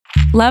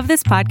Love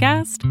this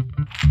podcast?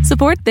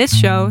 Support this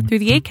show through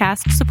the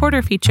Acast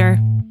supporter feature.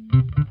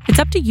 It's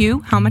up to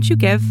you how much you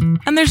give,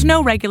 and there's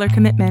no regular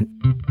commitment.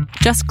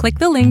 Just click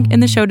the link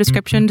in the show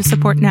description to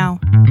support now.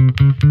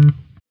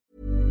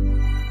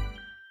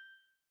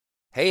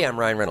 Hey, I'm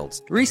Ryan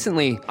Reynolds.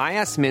 Recently, I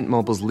asked Mint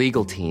Mobile's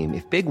legal team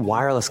if big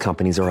wireless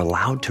companies are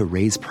allowed to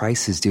raise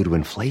prices due to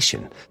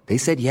inflation. They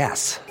said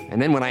yes.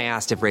 And then when I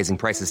asked if raising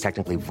prices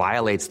technically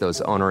violates those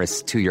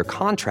onerous two-year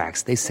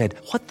contracts, they said,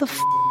 "What the f***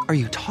 are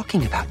you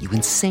talking about, you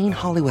insane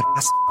Hollywood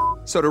ass?"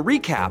 So to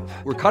recap,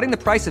 we're cutting the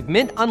price of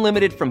Mint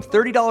Unlimited from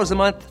 $30 a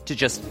month to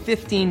just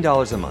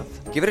 $15 a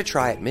month. Give it a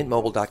try at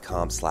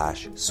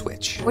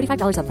mintmobile.com/switch.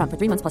 $45 up front for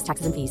 3 months plus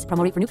taxes and fees.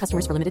 Promo rate for new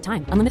customers for limited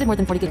time. Unlimited more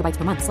than 40 gigabytes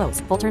per month. Slows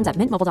full terms at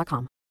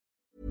mintmobile.com.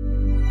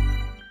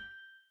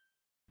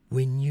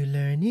 When you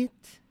learn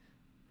it,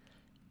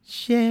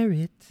 share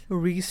it.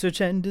 Research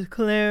and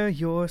declare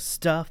your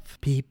stuff.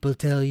 People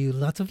tell you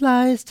lots of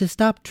lies to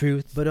stop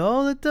truth. But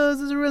all it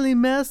does is really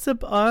mess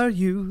up our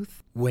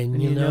youth. When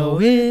you know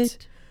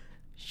it,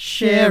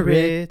 share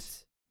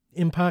it.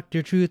 Impart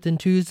your truth and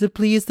choose to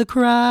please the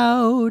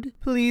crowd.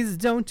 Please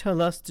don't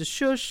tell us to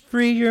shush.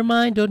 Free your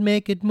mind, don't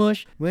make it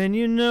mush. When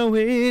you know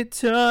it,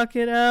 talk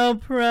it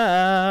out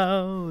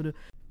proud.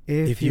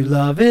 If you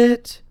love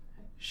it,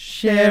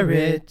 share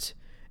it.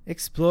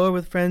 Explore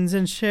with friends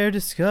and share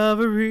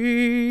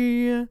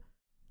discovery.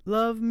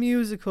 Love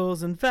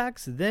musicals and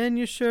facts, then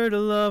you're sure to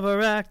love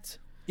our act.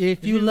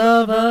 If you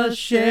love us,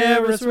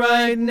 share us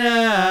right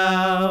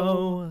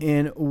now.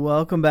 And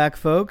welcome back,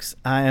 folks.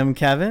 I am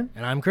Kevin.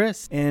 And I'm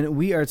Chris. And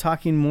we are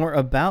talking more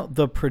about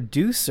The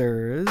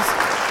Producers.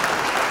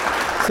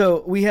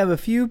 So we have a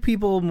few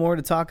people more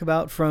to talk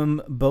about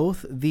from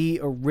both the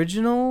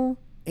original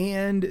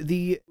and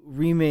the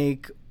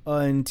remake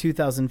in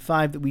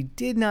 2005 that we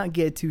did not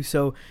get to.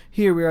 So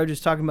here we are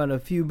just talking about a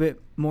few bit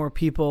more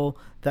people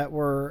that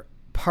were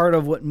part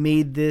of what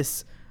made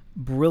this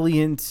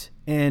brilliant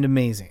and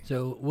amazing.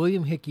 So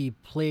William Hickey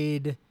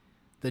played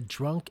the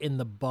drunk in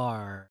the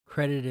bar,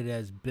 credited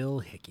as Bill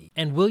Hickey.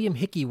 And William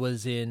Hickey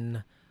was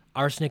in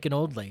Arsenic and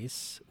Old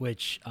Lace,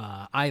 which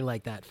I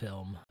like that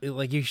film.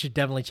 You should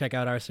definitely check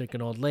out Arsenic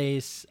and Old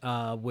Lace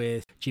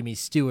with Jimmy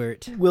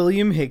Stewart.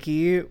 William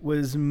Hickey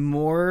was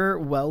more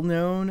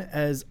well-known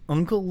as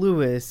Uncle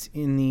Lewis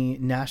in the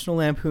National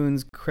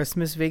Lampoon's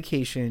Christmas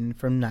Vacation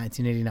from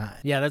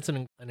 1989. Yeah, that's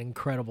an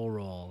incredible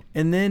role.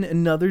 And then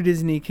another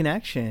Disney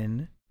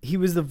connection, he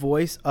was the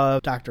voice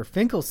of Dr.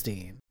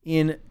 Finkelstein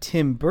in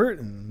Tim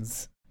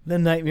Burton's The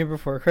Nightmare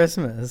Before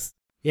Christmas.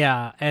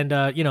 Yeah, and,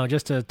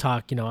 just to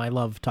talk, I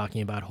love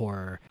talking about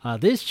horror.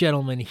 This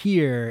gentleman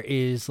here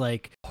is,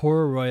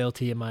 horror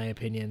royalty, in my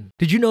opinion.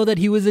 Did you know that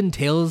he was in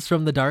Tales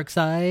from the Dark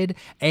Side,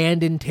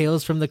 and in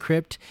Tales from the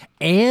Crypt,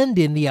 and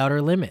in The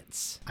Outer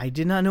Limits? I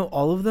did not know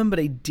all of them, but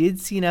I did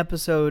see an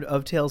episode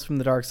of Tales from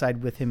the Dark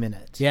Side with him in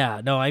it.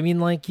 Yeah, no, I mean,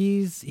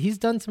 he's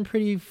done some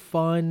pretty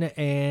fun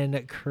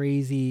and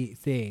crazy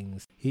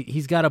things.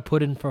 He's got a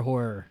put in for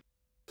horror.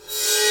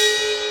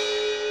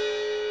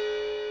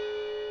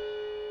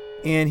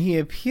 And he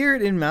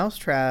appeared in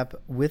Mousetrap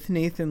with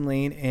Nathan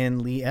Lane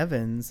and Lee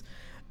Evans,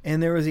 and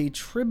there was a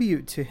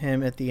tribute to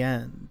him at the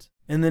end.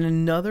 And then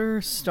another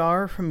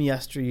star from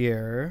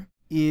yesteryear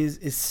is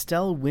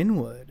Estelle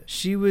Winwood.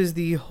 She was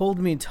the Hold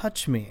Me,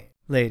 Touch Me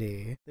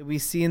lady that we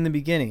see in the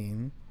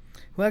beginning,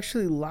 who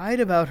actually lied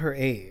about her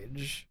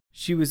age.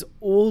 She was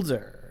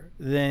older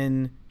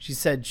than she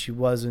said she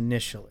was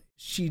initially.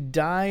 She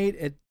died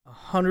at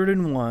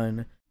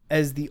 101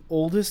 as the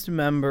oldest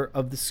member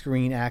of the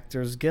Screen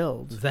Actors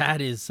Guild.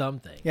 That is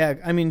something. Yeah,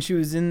 I mean, she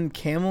was in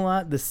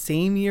Camelot the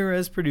same year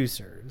as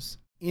Producers.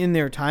 In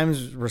their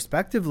times,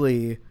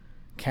 respectively,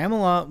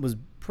 Camelot was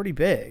pretty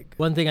big.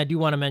 One thing I do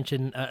want to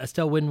mention,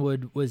 Estelle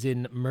Winwood was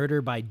in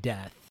Murder by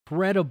Death.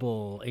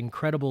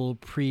 Incredible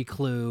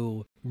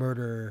pre-Clue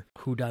murder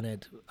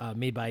whodunit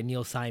made by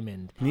Neil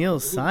Simon. Neil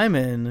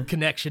Simon?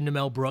 Connection to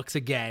Mel Brooks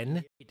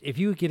again. If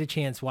you get a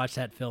chance, watch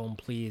that film,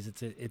 please.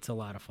 It's a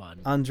lot of fun.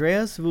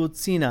 Andreas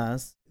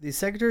Voutsinas, the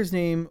secretary's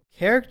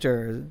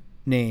character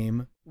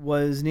name,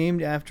 was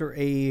named after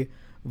a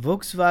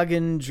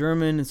Volkswagen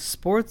German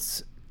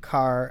sports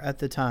car at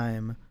the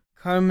time.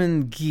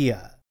 Carmen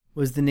Ghia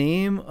was the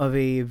name of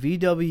a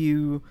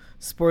VW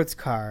sports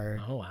car.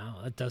 Oh, wow.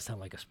 That does sound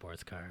like a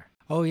sports car.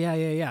 Oh, yeah.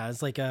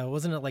 It's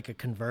wasn't it like a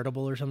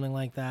convertible or something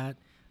like that?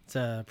 It's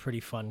a pretty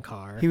fun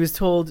car. He was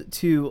told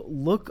to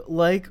look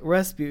like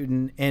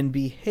Rasputin and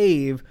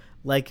behave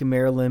like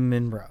Marilyn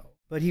Monroe.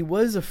 But he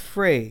was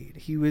afraid.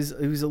 He was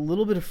a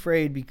little bit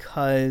afraid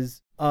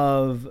because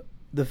of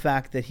the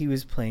fact that he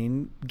was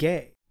playing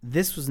gay.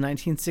 This was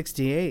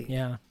 1968.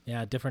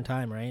 Yeah, different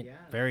time, right? Yeah.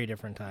 Very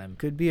different time.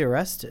 Could be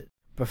arrested.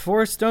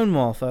 Before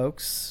Stonewall,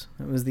 folks.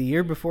 It was the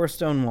year before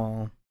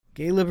Stonewall.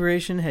 Gay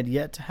liberation had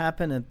yet to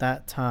happen at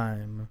that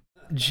time.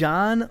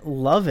 Jon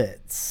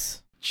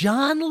Lovitz.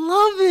 Jon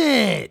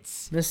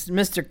Lovitz!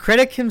 Mr.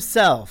 Critic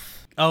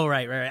himself. Oh,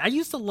 right. I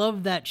used to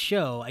love that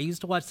show. I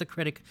used to watch The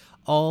Critic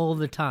all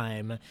the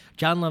time.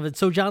 John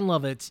Lovitz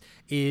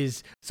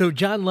is a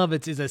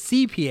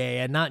CPA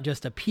and not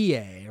just a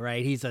PA,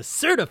 right? He's a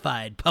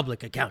certified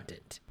public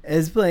accountant.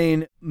 As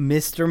playing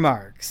Mr.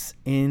 Marks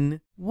in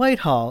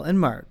Whitehall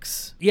and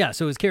Marks. Yeah,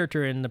 so his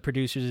character in The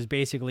Producers is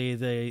basically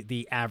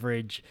the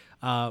average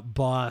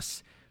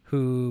boss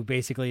who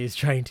basically is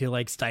trying to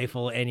like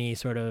stifle any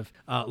sort of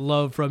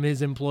love from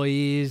his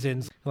employees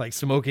and like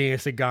smoking a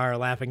cigar,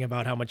 laughing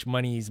about how much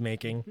money he's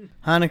making.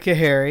 Hanukkah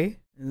Harry,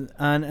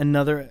 on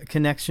another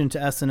connection to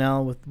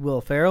SNL with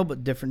Will Ferrell,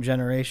 but different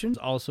generations.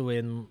 Also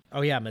in,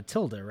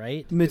 Matilda,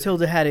 right?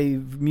 Matilda had a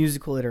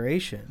musical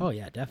iteration. Oh,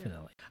 yeah,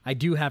 definitely. I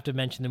do have to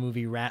mention the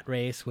movie Rat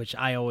Race, which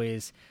I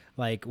always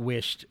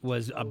wished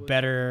was a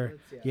better,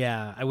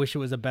 I wish it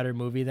was a better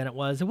movie than it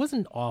was. It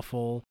wasn't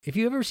awful. If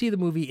you ever see the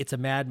movie It's a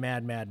Mad,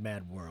 Mad, Mad,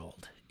 Mad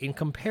World, in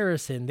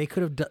comparison, they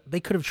could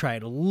have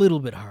tried a little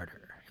bit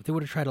harder. If they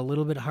would have tried a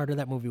little bit harder,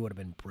 that movie would have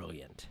been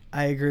brilliant.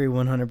 I agree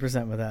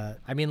 100% with that.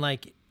 I mean,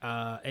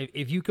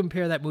 if you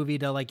compare that movie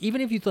to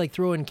even if you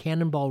throw in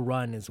Cannonball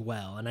Run as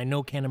well, and I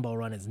know Cannonball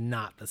Run is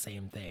not the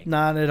same thing.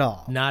 Not at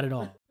all. Not at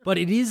all. But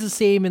it is the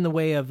same in the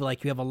way of you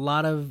have a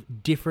lot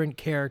of different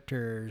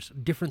characters,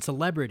 different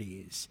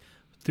celebrities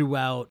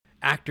throughout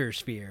actor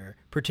sphere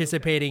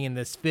participating in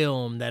this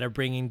film that are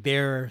bringing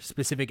their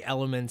specific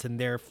elements and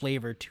their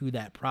flavor to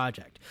that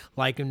project.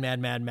 Like in Mad,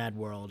 Mad, Mad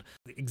World,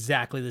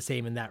 exactly the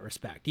same in that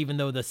respect. Even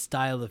though the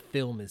style of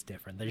film is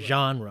different, the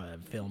genre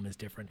of film is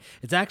different.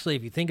 It's actually,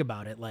 if you think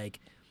about it,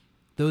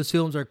 those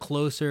films are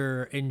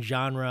closer in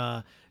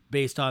genre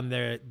based on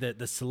the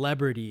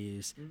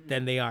celebrities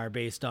than they are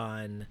based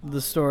on the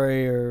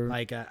story or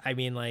I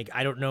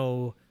don't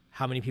know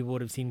how many people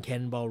would have seen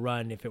Cannonball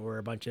Run if it were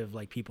a bunch of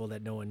people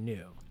that no one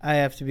knew. I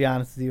have to be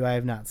honest with you, I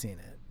have not seen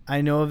it.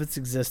 I know of its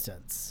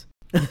existence.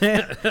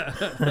 And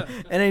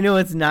I know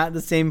it's not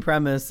the same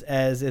premise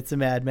as It's a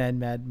Mad, Mad,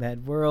 Mad,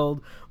 Mad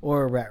World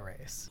or Rat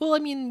Race. Well,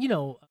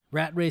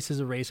 Rat Race is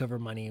a race over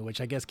money,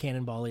 which I guess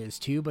Cannonball is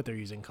too, but they're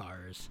using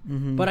cars.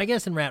 Mm-hmm. But I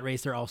guess in Rat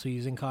Race they're also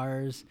using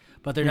cars,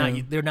 but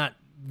they're not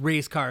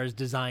race cars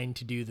designed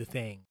to do the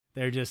thing.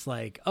 They're just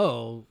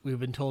we've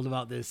been told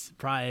about this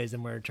prize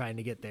and we're trying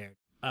to get there.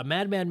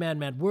 Mad, Mad, Mad,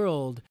 Mad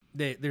World,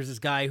 there's this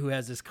guy who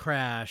has this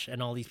crash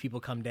and all these people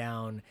come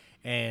down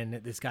and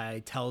this guy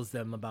tells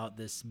them about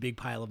this big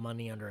pile of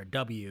money under a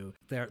W.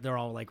 They're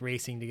all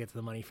racing to get to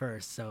the money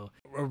first. So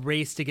a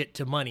race to get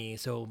to money.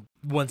 So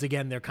once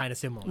again, they're kind of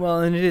similar. Well,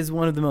 and it is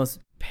one of the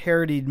most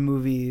parodied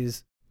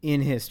movies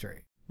in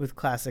history with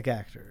classic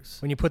actors.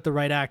 When you put the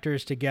right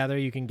actors together,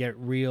 you can get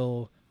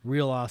real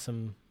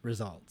awesome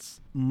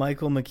results.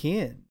 Michael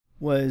McKean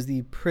was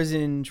the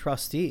prison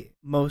trustee.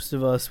 Most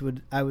of us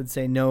would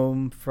say, know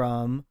him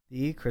from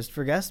the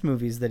Christopher Guest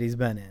movies that he's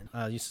been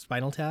in.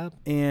 Spinal Tap.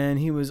 And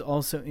he was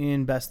also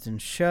in Best in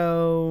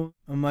Show,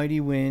 A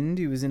Mighty Wind.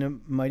 He was in A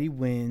Mighty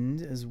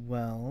Wind as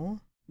well.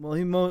 Well,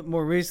 he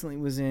more recently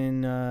was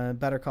in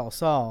Better Call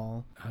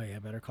Saul. Oh, yeah,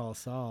 Better Call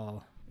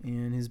Saul.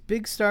 And his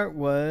big start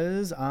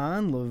was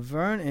on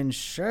Laverne and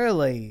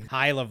Shirley.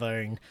 Hi,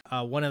 Laverne.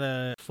 One of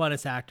the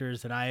funnest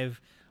actors that I've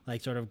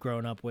sort of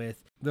grown up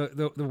with.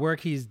 The work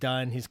he's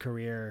done, his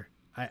career,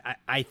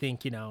 I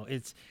think,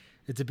 it's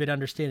a bit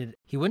understated.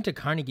 He went to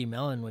Carnegie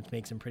Mellon, which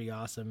makes him pretty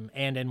awesome,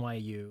 and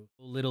NYU.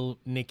 Little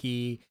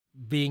Nicky,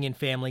 being in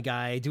Family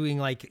Guy, doing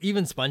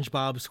even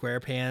SpongeBob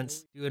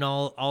SquarePants, doing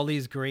all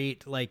these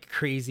great,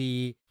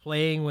 crazy,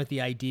 playing with the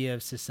idea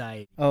of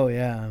society. Oh,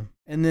 yeah.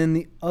 And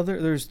then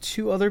there's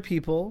two other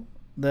people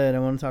that I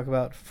want to talk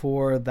about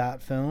for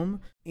that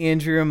film.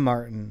 Andrea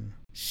Martin.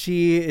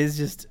 She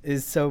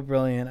is so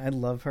brilliant. I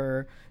love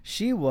her.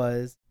 She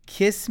was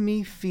Kiss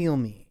Me, Feel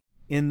Me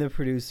in The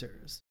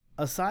Producers.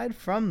 Aside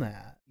from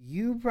that,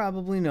 you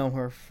probably know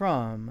her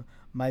from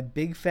My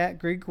Big Fat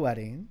Greek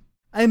Wedding.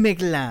 I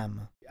Make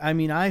Lamb.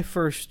 I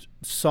first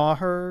saw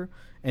her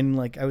and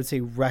I would say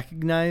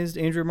recognized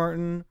Andrea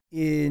Martin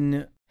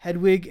in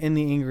Hedwig and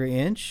the Angry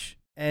Inch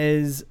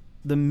as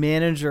the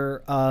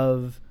manager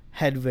of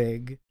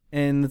Hedwig.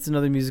 And that's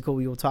another musical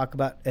we will talk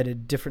about at a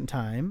different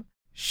time.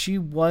 She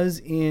was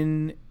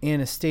in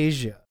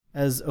Anastasia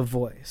as a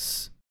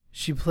voice.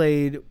 She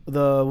played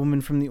the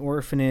woman from the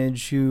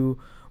orphanage who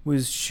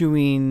was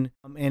shooing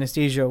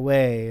Anastasia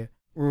away.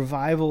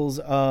 Revivals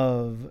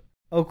of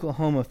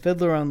Oklahoma,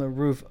 Fiddler on the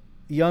Roof,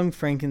 Young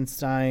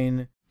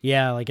Frankenstein.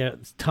 Yeah,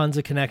 tons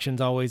of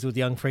connections always with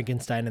Young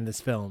Frankenstein in this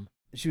film.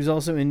 She was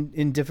also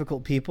in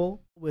Difficult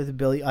People with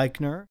Billy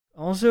Eichner.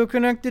 Also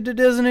connected to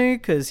Disney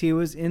because he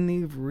was in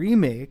the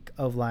remake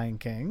of Lion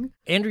King.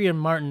 Andrea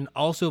Martin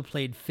also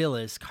played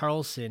Phyllis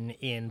Carlson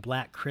in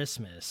Black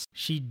Christmas.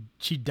 She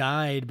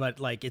died, but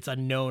it's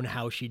unknown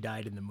how she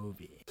died in the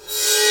movie.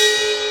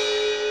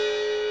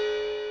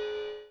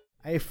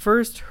 I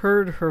first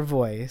heard her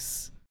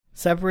voice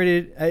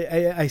separated.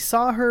 I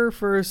saw her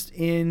first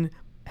in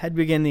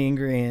Hedwig and the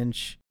Angry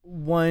Inch,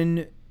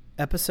 one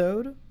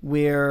episode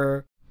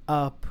where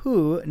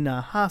Apu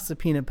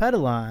Nahasapina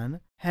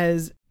Pedalan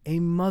has a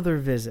mother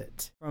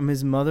visit from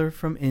his mother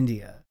from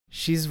India.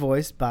 She's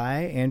voiced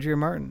by Andrea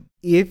Martin.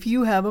 If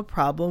you have a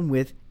problem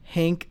with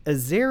Hank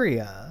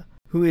Azaria,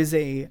 who is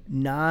a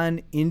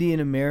non-Indian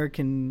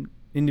American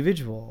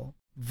individual,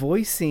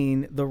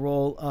 voicing the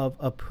role of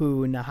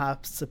Apu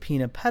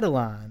Nahasapina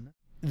Pedalan,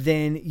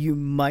 then you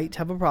might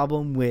have a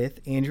problem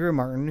with Andrea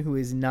Martin, who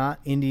is not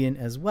Indian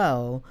as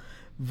well,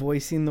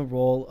 voicing the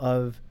role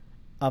of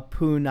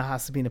Apu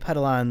Nahasapina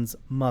Pedalan's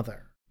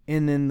mother.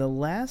 And then the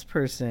last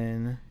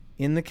person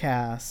in the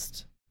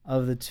cast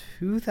of the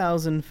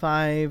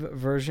 2005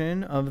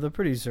 version of The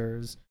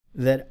Producers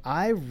that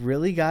I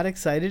really got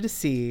excited to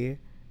see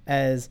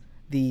as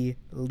the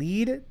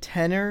lead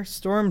tenor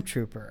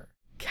stormtrooper,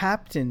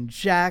 Captain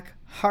Jack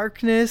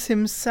Harkness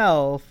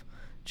himself,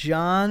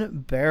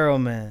 John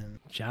Barrowman.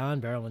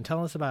 John Barrowman,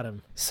 tell us about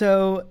him.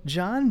 So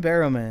John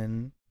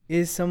Barrowman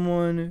is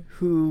someone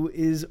who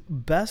is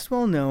best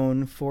well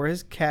known for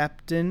his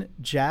Captain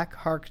Jack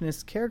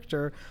Harkness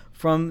character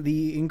from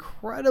the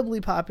incredibly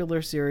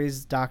popular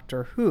series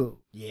Doctor Who.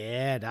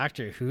 Yeah,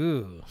 Doctor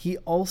Who. He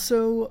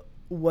also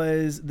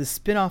was the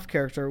spin-off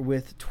character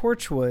with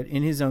Torchwood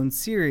in his own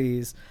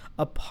series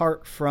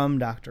apart from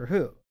Doctor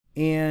Who.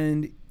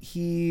 And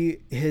he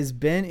has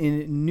been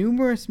in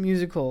numerous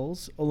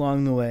musicals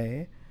along the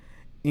way,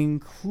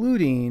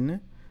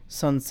 including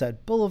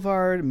Sunset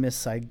Boulevard, Miss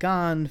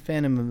Saigon,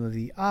 Phantom of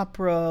the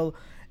Opera,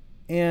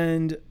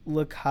 and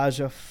La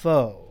Cage aux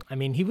Folles. I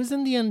mean, he was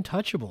in The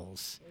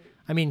Untouchables.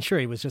 I mean, sure,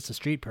 he was just a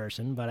street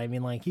person, but I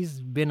mean, like,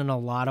 he's been in a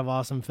lot of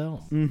awesome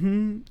films.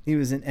 Mm-hmm. He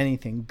was in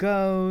Anything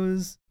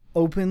Goes,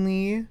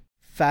 openly,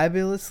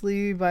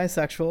 fabulously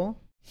bisexual.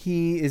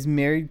 He is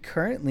married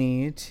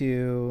currently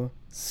to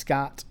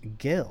Scott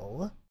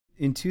Gill.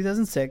 In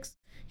 2006,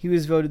 he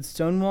was voted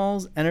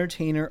Stonewall's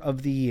Entertainer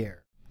of the Year.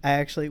 I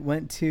actually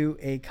went to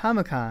a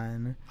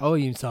Comic-Con. Oh,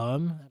 you saw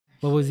him?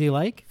 What was he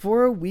like?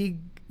 For a week,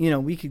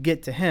 we could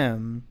get to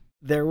him.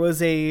 There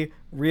was a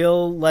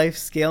real life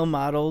scale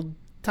modeled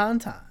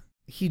Tauntaun.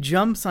 He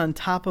jumps on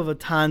top of a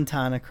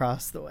Tauntaun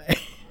across the way.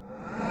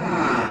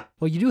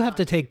 Well, you do have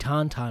to take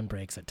Tauntaun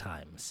breaks at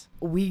times.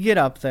 We get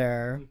up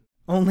there.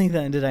 Only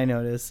then did I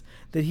notice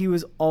that he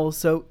was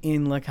also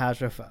in La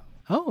Cage aux Folles.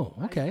 Oh,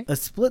 okay. A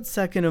split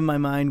second of my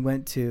mind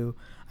went to,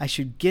 I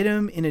should get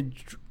him in a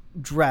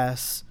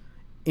dress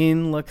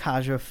in La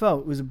Cage aux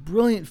Folles. It was a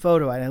brilliant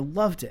photo, and I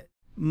loved it.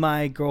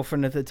 My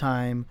girlfriend at the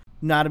time,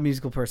 not a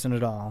musical person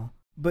at all,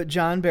 but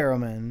John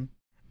Barrowman,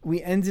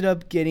 we ended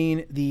up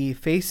getting the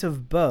Face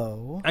of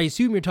Bo. I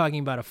assume you're talking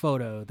about a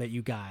photo that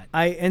you got.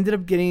 I ended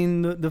up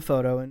getting the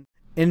photo.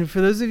 And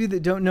for those of you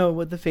that don't know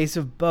what the Face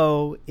of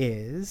Bo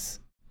is,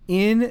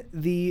 in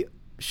the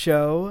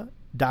show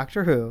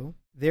Doctor Who,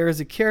 there is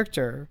a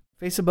character.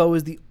 Face of Bo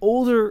is the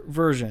older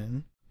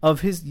version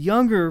of his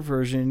younger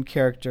version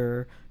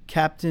character,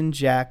 Captain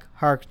Jack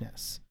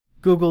Harkness.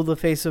 Google the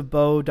Face of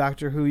Bo,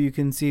 Doctor Who, you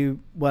can see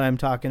what I'm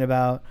talking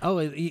about. Oh,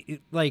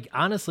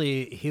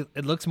 honestly,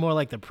 it looks more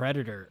like the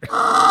Predator.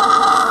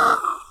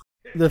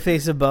 The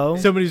Face of Bo?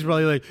 Somebody's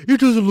probably like, it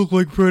doesn't look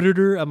like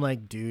Predator. I'm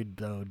like, dude,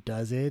 though,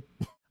 does it?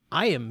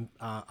 I am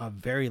a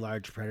very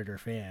large Predator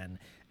fan,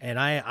 and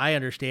I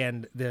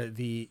understand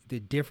the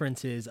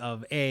differences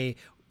of a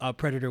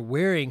Predator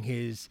wearing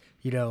his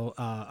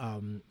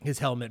his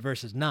helmet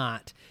versus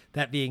not.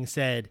 That being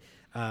said,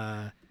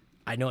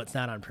 I know it's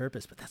not on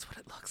purpose, but that's what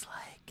it looks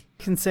like.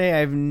 I can say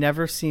I've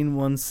never seen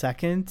 1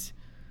 second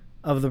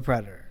of the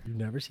Predator. You've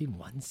never seen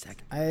 1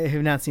 second? I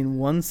have not seen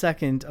 1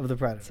 second of the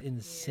Predator. It's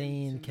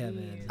insane,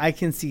 Kevin. I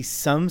can see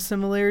some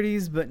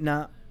similarities, but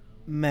not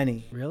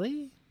many.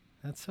 Really?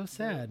 That's so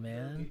sad,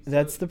 man.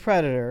 That's the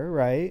Predator,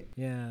 right?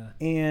 Yeah.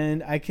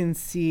 And I can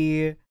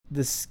see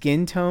the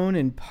skin tone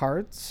and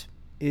parts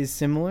is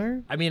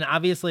similar. I mean,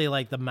 obviously,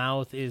 like, the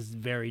mouth is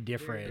very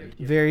different.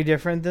 Very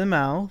different than the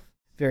mouth.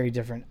 Very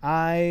different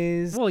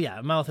eyes. Well, yeah,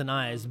 mouth and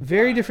eyes.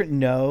 Very different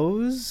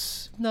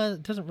nose. No,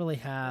 it doesn't really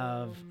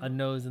have a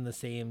nose in the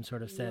same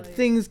sort of sense.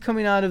 Things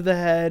coming out of the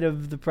head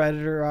of the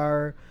Predator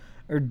are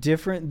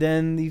different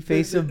than the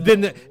face of...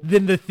 Than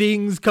the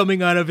things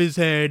coming out of his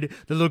head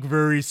that look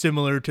very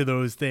similar to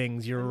those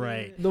things. You're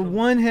right. The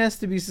one has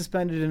to be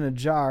suspended in a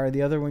jar.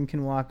 The other one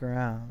can walk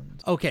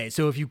around. Okay,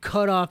 so if you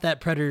cut off that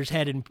Predator's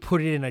head and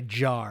put it in a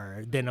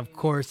jar, then of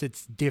course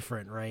it's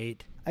different,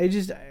 right?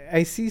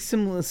 I see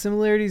some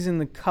similarities in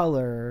the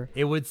color.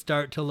 It would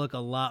start to look a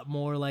lot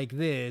more like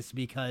this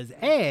because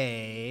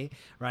right,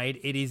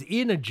 it is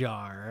in a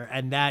jar,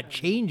 and that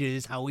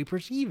changes how we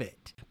perceive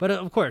it. But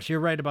of course,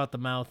 you're right about the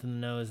mouth and the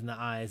nose and the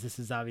eyes. This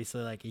is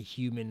obviously like a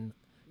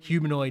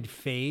humanoid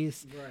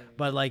face, right.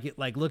 But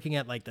like looking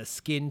at like the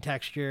skin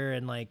texture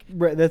and like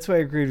right, that's why I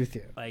agreed with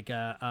you. Like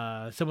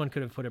someone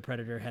could have put a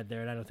Predator head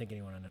there, and I don't think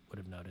anyone would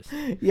have noticed.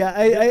 Yeah,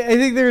 I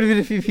think there would have been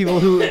a few people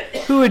who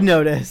would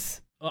notice.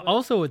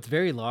 Also, it's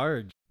very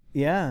large.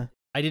 Yeah.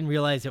 I didn't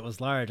realize it was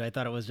large. I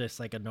thought it was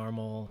just like a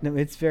normal... No,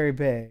 it's very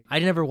big. I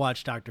never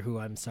watched Doctor Who,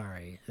 I'm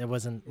sorry. That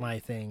wasn't my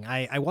thing.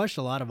 I watched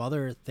a lot of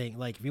other things.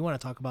 Like, if you want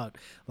to talk about,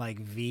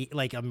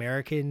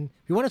 American...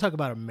 If you want to talk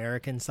about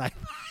American sci-fi...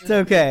 It's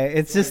okay.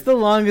 It's just the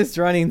longest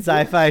running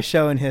sci-fi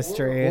show in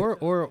history.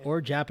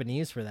 Or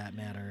Japanese, for that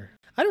matter.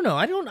 I don't know.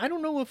 I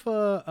don't know if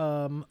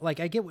like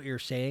I get what you're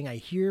saying. I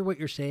hear what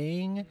you're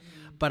saying,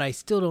 but I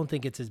still don't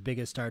think it's as big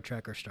as Star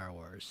Trek or Star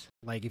Wars.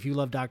 Like if you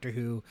love Doctor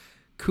Who,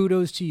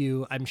 kudos to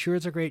you. I'm sure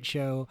it's a great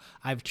show.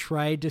 I've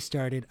tried to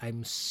start it.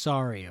 I'm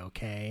sorry,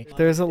 okay?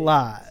 There's a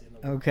lot,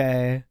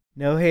 okay?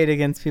 No hate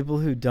against people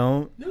who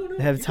don't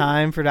have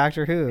time for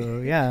Doctor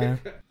Who. Yeah.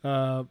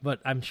 But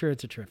I'm sure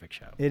it's a terrific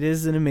show. It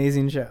is an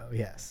amazing show,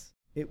 yes.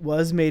 It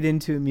was made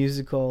into a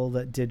musical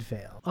that did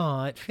fail.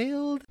 Oh, it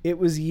failed? It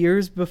was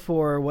years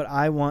before what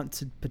I want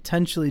to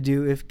potentially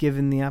do if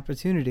given the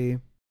opportunity.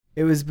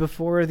 It was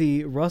before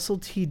the Russell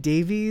T.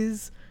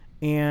 Davies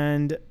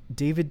and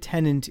David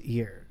Tennant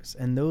years,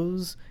 and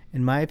those,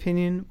 in my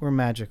opinion, were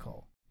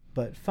magical.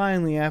 But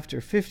finally,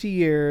 after 50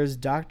 years,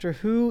 Doctor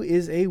Who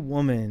is a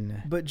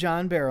woman. But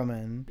John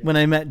Barrowman, when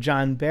I met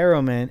John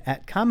Barrowman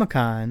at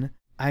Comic-Con,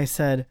 I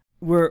said,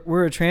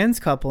 we're a trans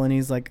couple, and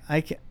he's like,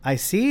 I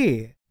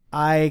see.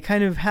 I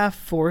kind of half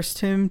forced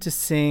him to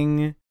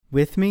sing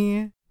with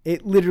me.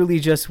 It literally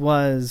just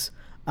was,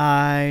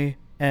 I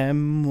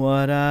am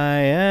what I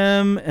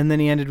am. And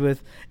then he ended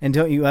with, and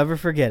don't you ever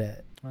forget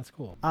it. That's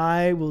cool.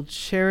 I will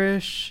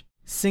cherish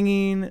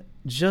singing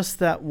just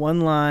that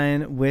one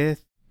line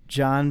with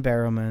John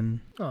Barrowman.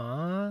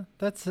 Aw,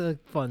 that's a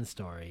fun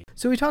story.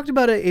 So we talked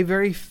about a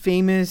very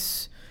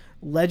famous,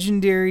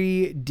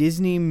 legendary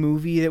Disney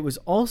movie that was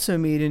also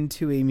made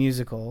into a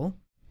musical.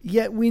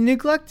 Yet we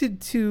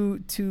neglected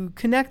to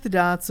connect the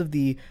dots of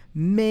the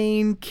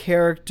main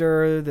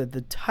character that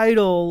the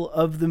title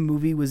of the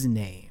movie was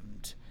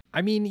named.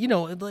 I mean,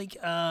 like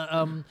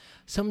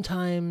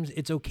sometimes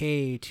it's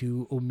okay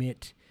to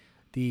omit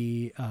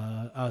the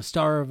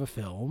star of a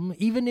film,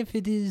 even if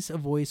it is a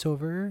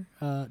voiceover.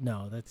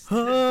 No, that's...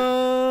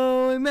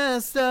 Oh, we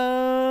messed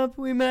up.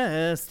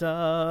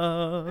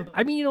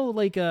 I mean,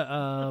 like,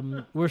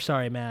 we're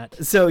sorry,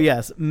 Matt. So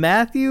yes,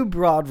 Matthew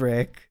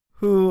Broderick,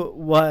 who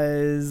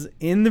was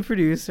in the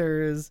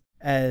producers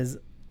as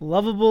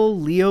lovable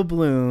Leo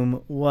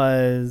Bloom,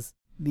 was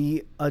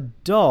the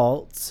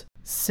adult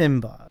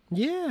Simba.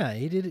 Yeah,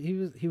 he did.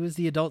 He was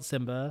the adult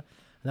Simba.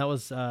 And that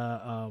was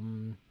I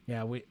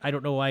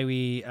don't know why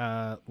we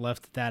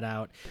left that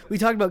out. We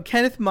talked about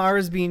Kenneth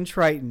Mars being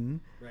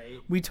Triton. Right.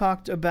 We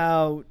talked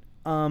about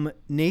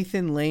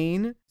Nathan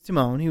Lane,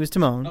 Timon. He was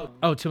Timon.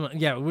 Oh, Timon.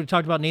 Yeah, we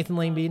talked about Nathan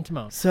Lane being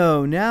Timon.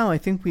 So now I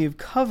think we have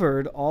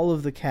covered all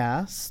of the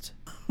cast.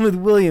 With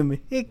William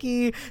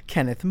Hickey,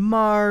 Kenneth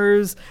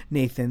Mars,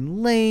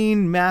 Nathan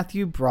Lane,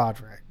 Matthew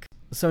Broderick.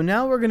 So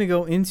now we're going to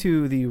go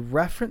into the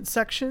reference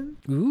section.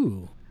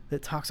 Ooh.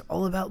 That talks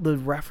all about the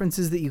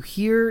references that you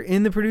hear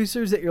in the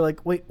producers that you're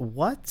like, wait,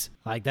 what?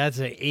 Like that's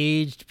an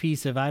aged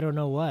piece of I don't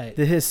know what.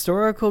 The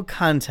historical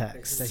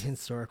context. The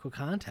historical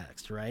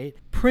context, right?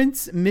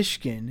 Prince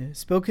Mishkin,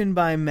 spoken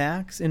by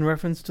Max in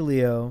reference to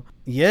Leo.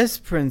 Yes,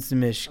 Prince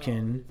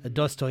Mishkin. A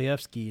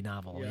Dostoevsky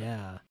novel,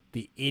 yeah.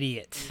 The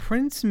Idiot.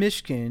 Prince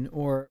Mishkin,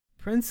 or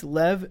Prince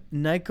Lev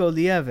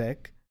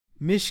Nikolaevich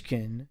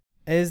Mishkin,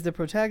 is the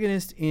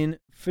protagonist in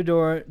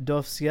Fyodor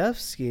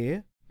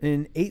Dostoevsky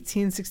in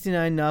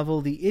 1869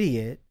 novel The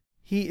Idiot.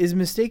 He is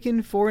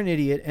mistaken for an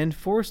idiot and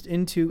forced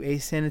into a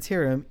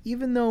sanitarium,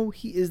 even though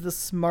he is the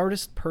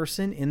smartest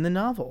person in the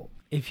novel.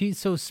 If he's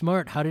so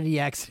smart, how did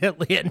he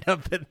accidentally end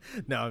up in...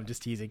 No, I'm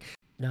just teasing.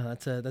 No,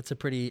 that's a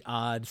pretty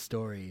odd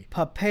story.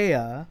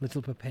 Poppaea.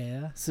 Little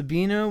Poppaea.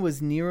 Sabina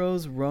was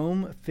Nero's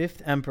Rome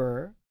 5th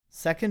emperor,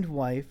 second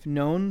wife,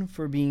 known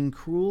for being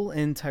cruel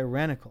and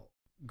tyrannical.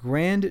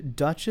 Grand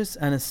Duchess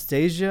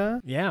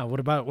Anastasia. Yeah,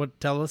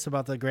 tell us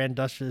about the Grand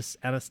Duchess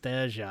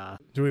Anastasia.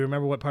 Do we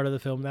remember what part of the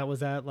film that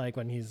was at? Like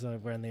when he's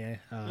wearing the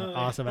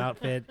awesome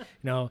outfit,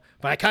 but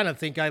I kind of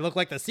think I look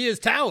like the Sears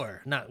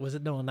Tower. Not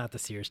the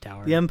Sears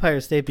Tower. The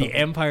Empire State Building. The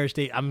Empire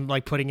State. I'm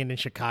like putting it in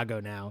Chicago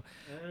now.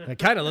 I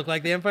kind of look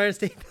like the Empire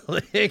State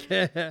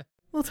Building.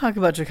 We'll talk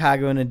about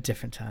Chicago in a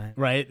different time.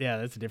 Right? Yeah,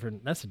 that's a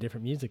different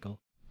musical.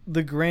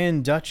 The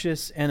Grand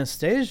Duchess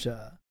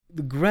Anastasia.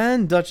 The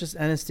Grand Duchess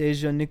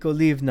Anastasia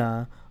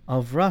Nikolaevna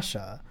of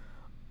Russia,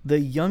 the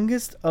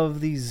youngest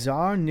of the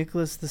Tsar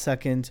Nicholas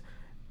II,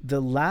 the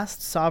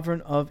last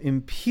sovereign of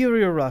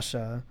Imperial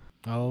Russia.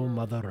 Oh,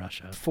 Mother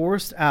Russia.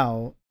 Forced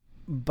out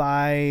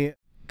by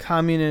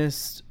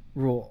communist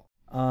rule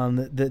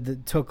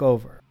that took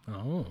over.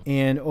 Oh.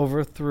 And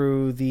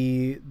overthrew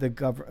the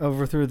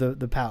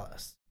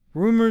palace.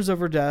 Rumors of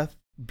her death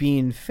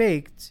being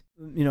faked,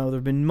 there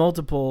have been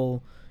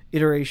multiple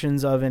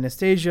iterations of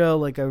Anastasia.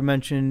 Like I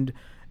mentioned,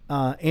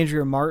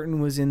 Andrea Martin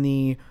was in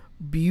the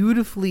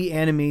beautifully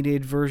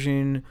animated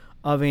version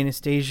of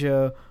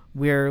Anastasia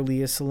where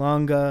Lea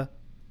Salonga,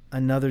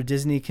 another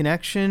Disney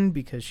connection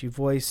because she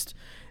voiced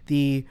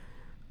the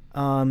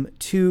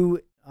two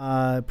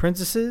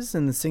princesses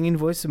in the singing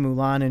voice of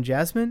Mulan and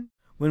Jasmine,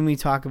 when we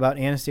talk about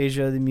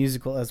Anastasia the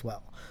musical as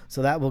well.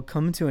 So that will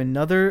come to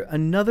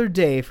another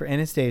day for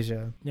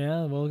Anastasia.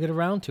 Yeah, we'll get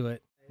around to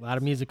it. A lot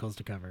of musicals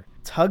to cover.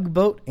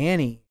 Tugboat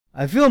Annie.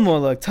 I feel more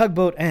like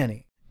Tugboat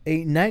Annie,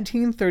 a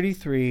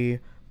 1933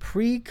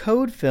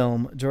 pre-code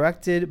film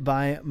directed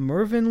by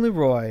Mervyn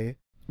LeRoy,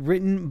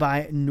 written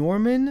by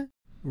Norman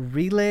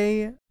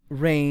Riley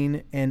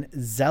Rain and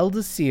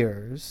Zelda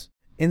Sears,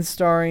 and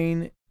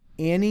starring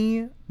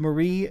Annie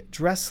Marie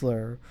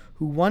Dressler,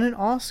 who won an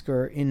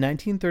Oscar in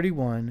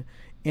 1931,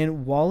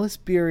 and Wallace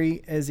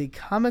Beery as a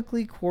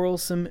comically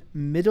quarrelsome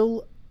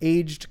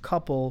middle-aged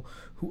couple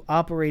who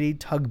operate a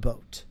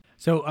tugboat.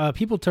 So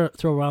people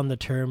throw around the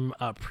term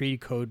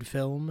pre-code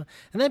film,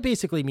 and that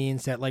basically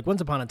means that, like,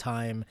 once upon a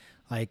time,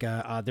 like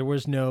there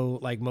was no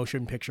like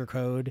motion picture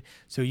code,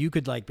 so you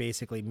could like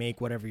basically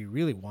make whatever you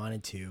really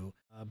wanted to.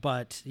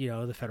 But you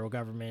know, the federal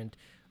government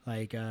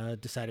like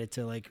decided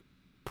to like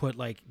put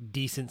like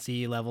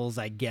decency levels,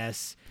 I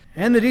guess.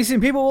 And the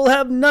decent people will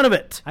have none of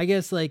it. I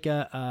guess like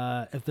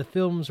if the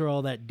films were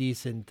all that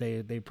decent,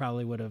 they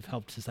probably would have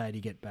helped society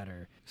get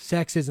better.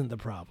 Sex isn't the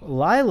problem.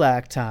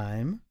 Lilac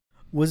Time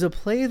was a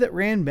play that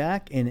ran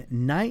back in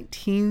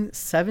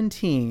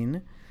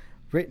 1917,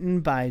 written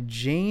by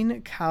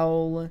Jane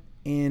Cowell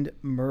and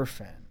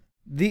Murfin.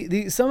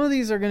 Some of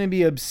these are going to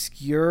be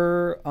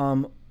obscure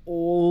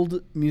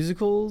old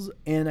musicals,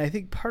 and I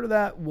think part of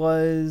that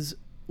was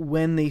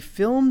when they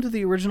filmed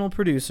the original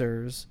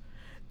producers,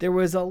 there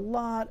was a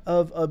lot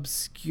of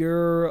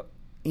obscure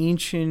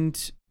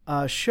ancient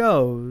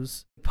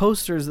shows,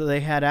 posters that they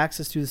had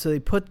access to, so they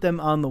put them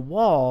on the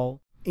wall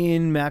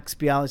in Max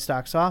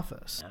Bialystok's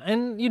office.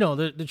 And, you know,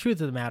 the truth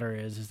of the matter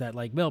is that,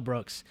 like, Mel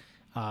Brooks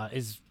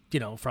is, you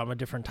know, from a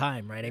different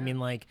time, right? Yeah. I mean,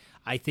 like,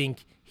 I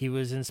think he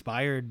was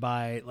inspired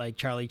by, like,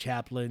 Charlie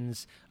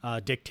Chaplin's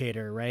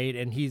Dictator, right?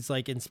 And he's,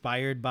 like,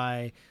 inspired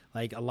by,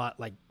 like, a lot,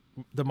 like,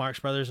 the Marx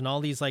Brothers and all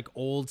these, like,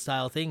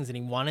 old-style things, and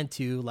he wanted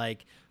to,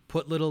 like,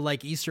 put little,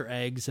 like, Easter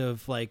eggs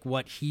of, like,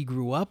 what he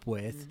grew up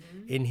with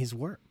in his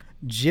work.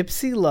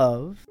 Gypsy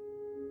Love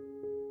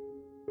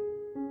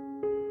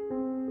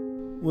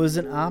was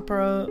an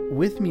opera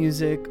with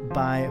music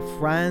by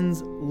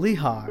Franz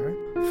Lehár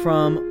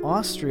from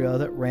Austria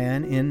that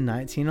ran in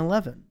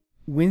 1911.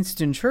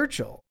 Winston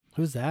Churchill.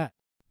 Who's that?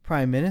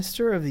 Prime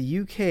Minister of the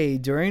UK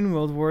during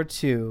World War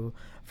II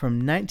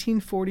from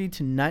 1940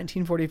 to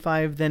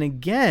 1945. Then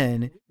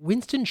again...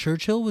 Winston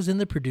Churchill was in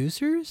The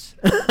Producers?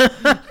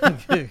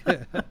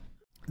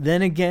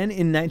 Then again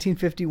in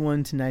 1951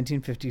 to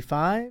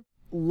 1955.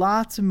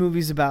 Lots of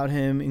movies about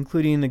him,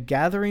 including The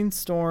Gathering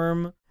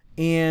Storm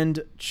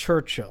and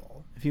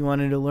Churchill, if you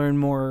wanted to learn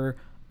more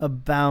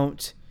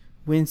about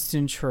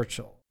Winston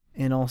Churchill,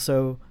 and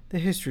also the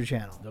History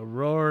Channel. The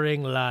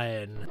Roaring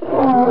Lion.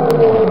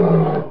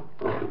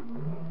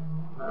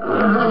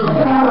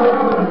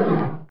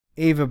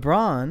 Eva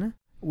Braun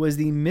was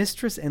the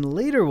mistress and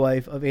later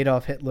wife of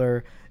Adolf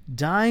Hitler,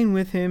 dying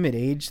with him at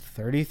age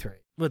 33.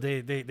 Well,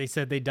 they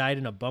said they died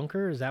in a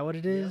bunker? Is that what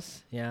it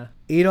is? Yeah.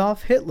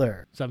 Adolf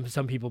Hitler.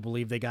 Some people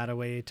believe they got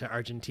away to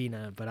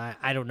Argentina, but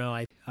I don't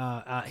know.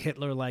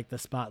 Hitler liked the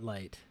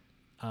spotlight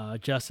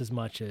just as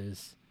much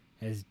as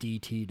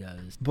DT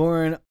does.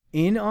 Born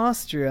in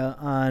Austria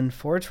on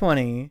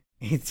 4/20,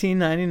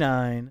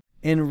 1899,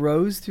 and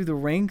rose through the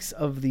ranks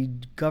of the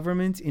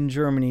government in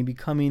Germany,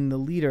 becoming the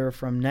leader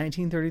from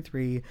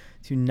 1933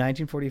 to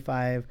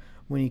 1945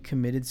 when he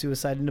committed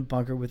suicide in a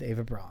bunker with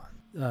Eva Braun.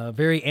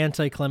 Very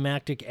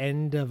anticlimactic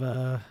end of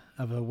a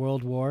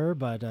world war,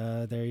 but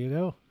there you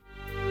go.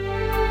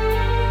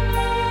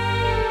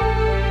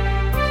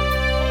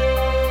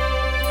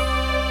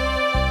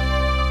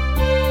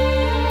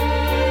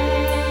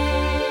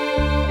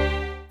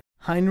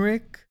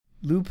 Heinrich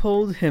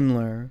Leupold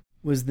Himmler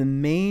was the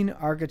main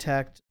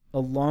architect,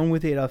 along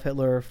with Adolf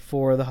Hitler,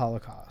 for the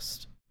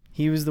Holocaust.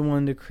 He was the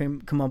one to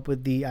come up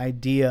with the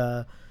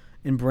idea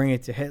and bring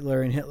it to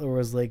Hitler, and Hitler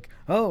was like,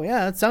 oh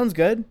yeah, that sounds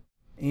good.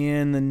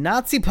 And the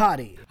Nazi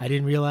Party. I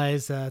didn't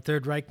realize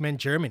Third Reich meant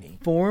Germany.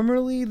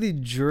 Formerly the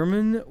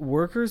German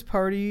Workers'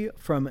 Party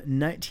from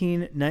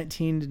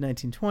 1919 to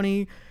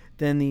 1920,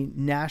 then the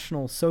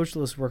National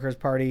Socialist Workers'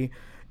 Party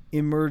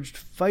emerged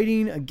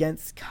fighting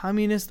against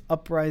communist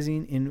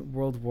uprising in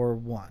World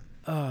War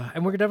I.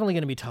 And we're definitely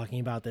going to be talking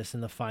about this in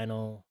the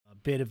final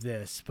bit of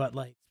this, but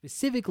like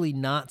specifically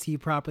Nazi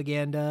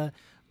propaganda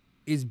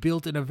is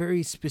built in a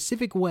very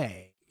specific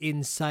way,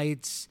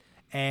 incites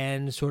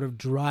and sort of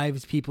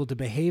drives people to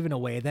behave in a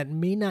way that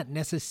may not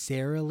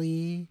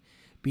necessarily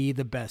be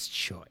the best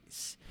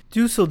choice.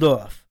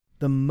 Dusseldorf,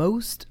 the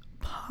most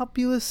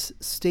populous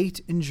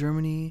state in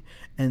Germany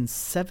and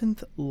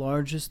 7th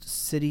largest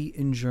city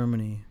in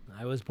Germany.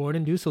 I was born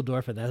in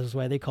Dusseldorf, and that is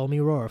why they call me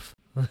Rolf.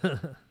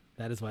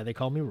 That is why they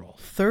call me Rolf.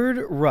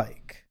 Third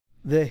Reich,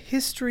 the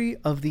history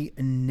of the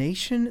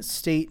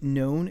nation-state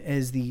known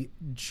as the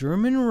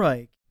German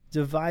Reich,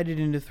 divided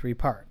into 3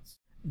 parts.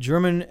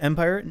 German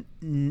Empire,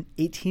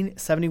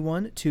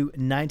 1871 to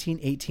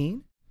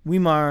 1918.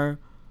 Weimar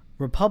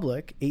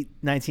Republic,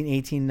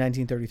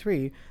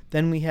 1918-1933.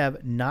 Then we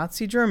have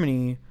Nazi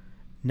Germany,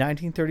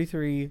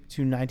 1933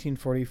 to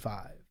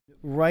 1945.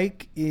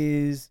 Reich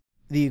is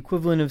the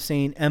equivalent of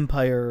saying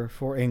empire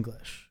for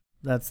English.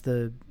 That's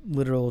the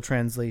literal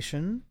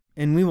translation.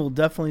 And we will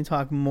definitely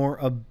talk more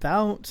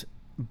about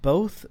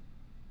both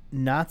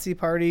Nazi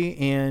Party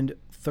and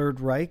Third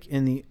Reich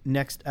in the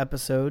next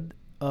episode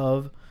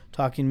of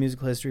Talking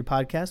Musical History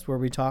podcast, where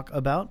we talk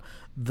about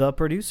the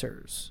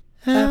producers.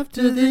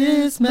 After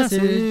this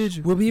message,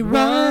 we'll be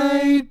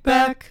right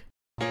back.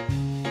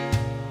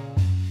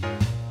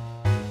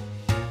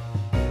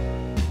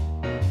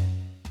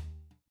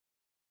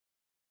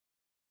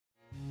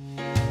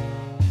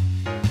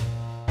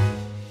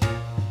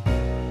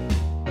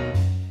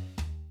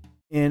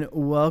 And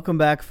welcome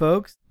back,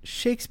 folks.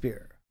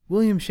 Shakespeare.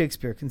 William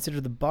Shakespeare,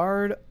 considered the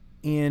bard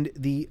and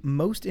the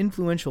most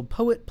influential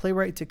poet,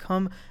 playwright to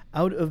come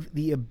out of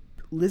the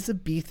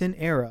Elizabethan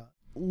era.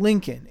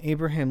 Lincoln.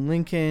 Abraham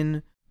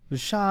Lincoln was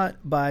shot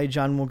by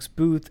John Wilkes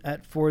Booth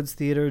at Ford's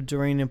Theater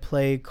during a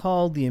play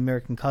called The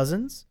American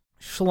Cousins.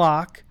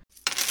 Schlock,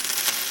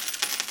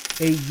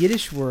 a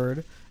Yiddish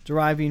word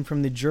deriving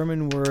from the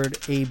German word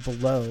a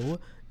below,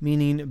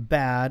 meaning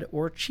bad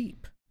or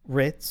cheap.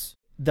 Ritz,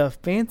 the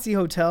fancy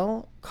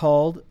hotel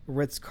called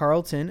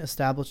Ritz-Carlton,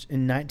 established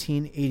in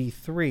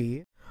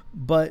 1983,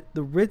 but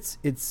the Ritz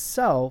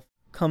itself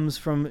comes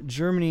from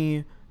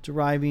Germany,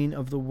 deriving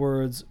of the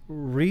words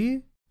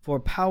 "ri" for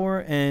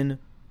power and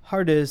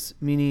 "hardis"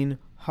 meaning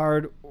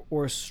hard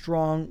or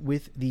strong,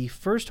 with the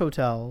first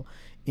hotel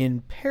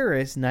in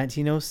Paris,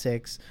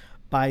 1906,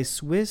 by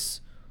Swiss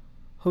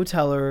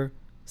hoteler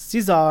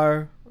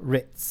César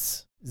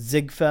Ritz.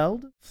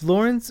 Ziegfeld,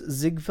 Florence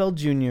Ziegfeld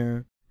Jr.,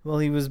 well,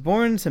 he was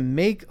born to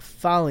make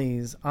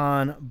follies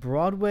on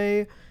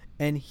Broadway,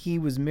 and he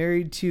was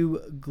married to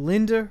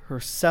Glinda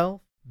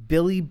herself,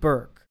 Billie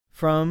Burke,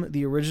 from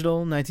the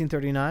original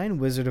 1939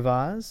 Wizard of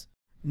Oz,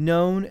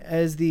 known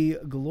as the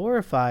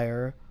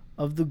glorifier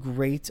of the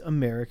great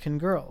American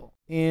girl.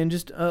 And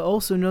just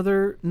also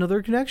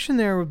another connection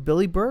there with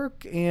Billie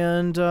Burke,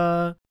 and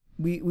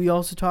we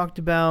also talked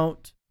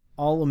about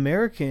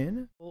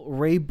All-American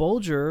Ray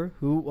Bolger,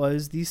 who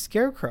was the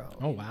Scarecrow.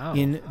 Oh, wow.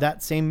 In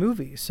that same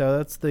movie. So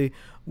that's the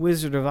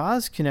Wizard of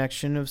Oz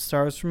connection of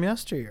stars from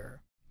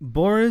yesteryear.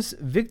 Boris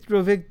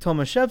Viktorovich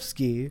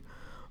Tomaszewski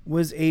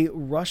was a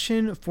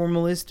Russian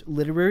formalist,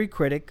 literary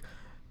critic,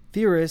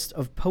 theorist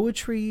of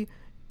poetry,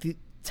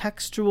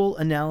 textual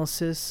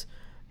analysis,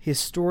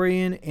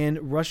 historian,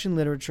 and Russian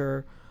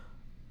literature,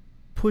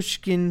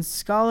 Pushkin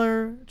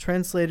scholar,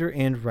 translator,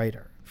 and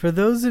writer. For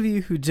those of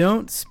you who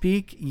don't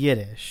speak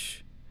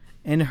Yiddish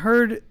and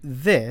heard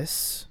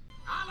this,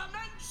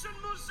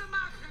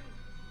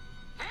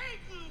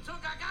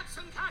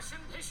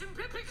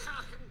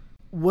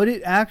 what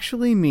it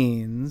actually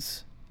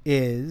means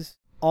is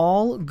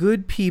all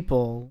good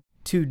people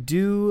to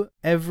do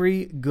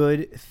every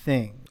good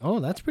thing. Oh,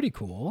 that's pretty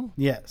cool.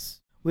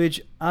 Yes,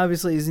 which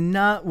obviously is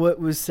not what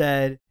was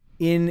said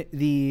in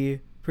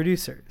the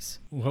producers.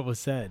 What was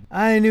said?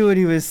 I knew what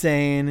he was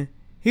saying.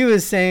 He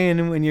was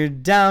saying when you're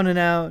down and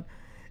out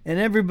and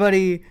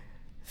everybody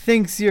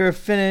thinks you're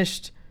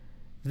finished,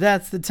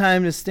 that's the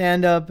time to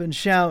stand up and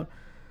shout,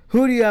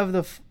 who do you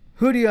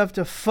have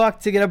to fuck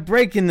to get a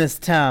break in this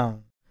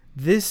town?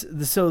 This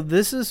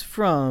is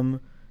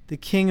from The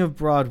King of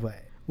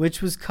Broadway,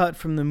 which was cut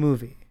from the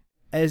movie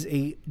as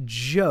a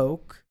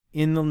joke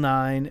in the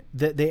line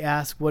that they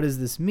ask, what does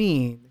this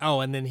mean?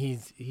 Oh, and then he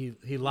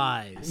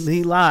lies.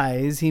 He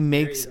lies. He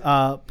makes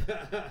up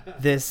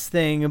this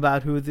thing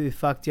about who the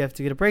fuck do you have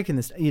to get a break in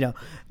this?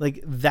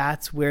 Like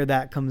that's where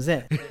that comes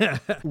in.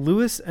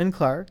 Lewis and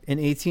Clark in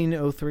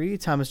 1803,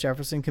 Thomas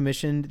Jefferson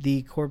commissioned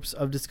the Corps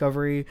of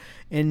Discovery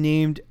and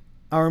named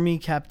Army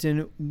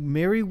Captain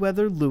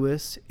Meriwether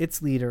Lewis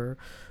its leader,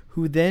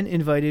 who then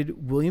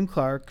invited William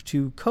Clark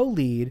to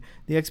co-lead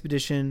the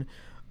expedition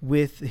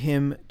with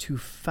him to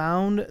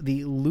found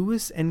the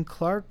Lewis and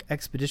Clark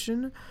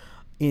Expedition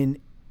in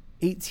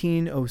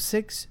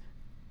 1806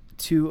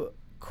 to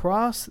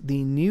cross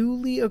the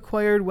newly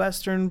acquired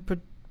western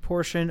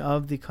portion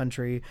of the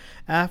country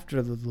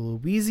after the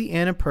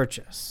Louisiana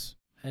Purchase.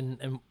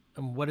 And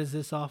what is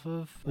this off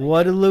of?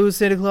 What did Lewis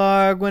say to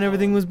Clark when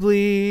everything was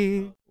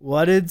bleak?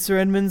 What did Sir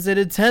Edmund say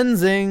to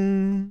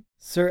Tenzing?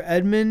 Sir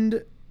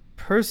Edmund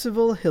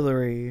Percival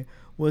Hillary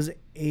was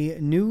a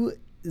New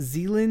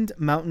Zealand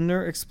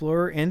mountaineer,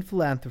 explorer, and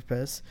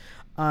philanthropist.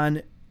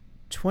 On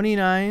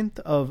 29th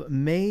of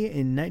May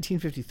in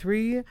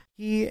 1953,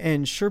 he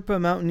and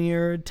Sherpa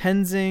mountaineer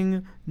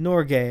Tenzing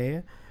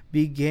Norgay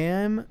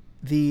began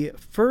the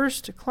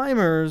first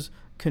climbers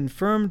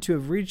confirmed to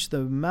have reached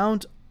the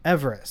Mount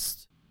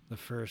Everest. The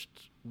first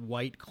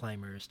white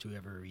climbers to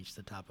ever reach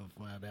the top of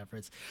Mount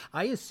Everest.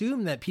 I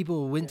assume that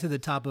people went to the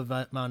top of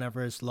Mount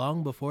Everest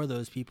long before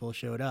those people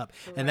showed up.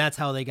 Correct. And that's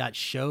how they got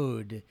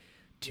showed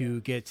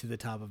to get to the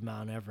top of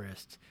Mount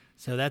Everest.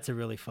 So that's a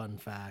really fun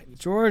fact.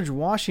 George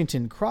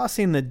Washington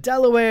crossing the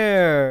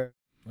Delaware.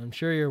 I'm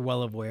sure you're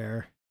well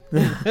aware.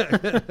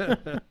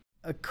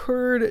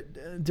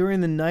 Occurred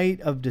during the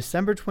night of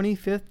December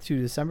 25th to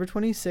December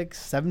 26th,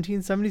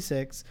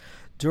 1776,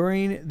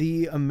 during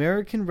the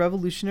American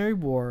Revolutionary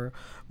War,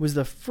 was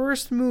the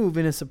first move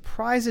in a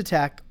surprise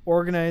attack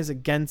organized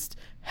against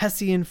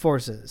Hessian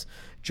forces,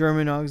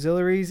 German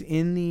auxiliaries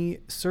in the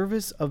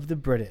service of the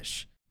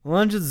British.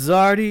 Lunch at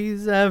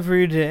Zardy's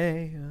every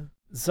day.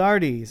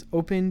 Zardes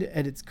opened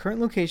at its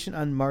current location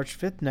on March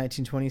 5th,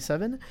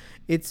 1927.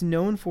 It's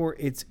known for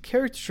its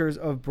caricatures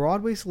of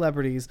Broadway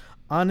celebrities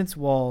on its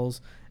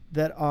walls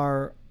that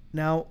are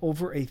now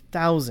over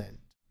 1,000.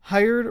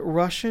 Hired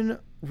Russian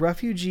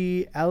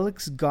refugee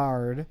Alex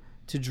Gard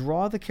to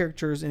draw the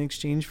characters in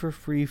exchange for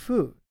free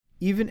food.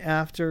 Even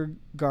after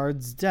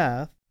Gard's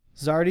death,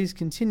 Zardes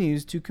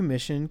continues to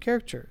commission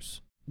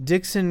characters.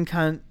 Dixon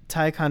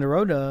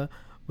Ticonderoga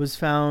was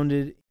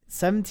founded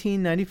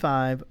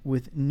 1795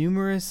 with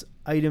numerous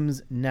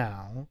items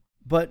now,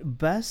 but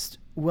best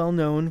well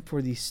known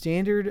for the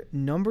standard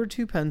number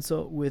 2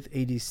 pencil with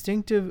a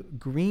distinctive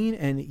green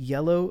and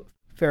yellow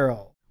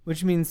ferrule,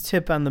 which means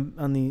tip on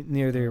the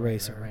near the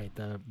eraser. Right.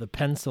 The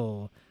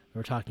pencil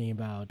we're talking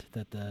about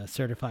that the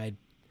certified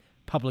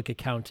public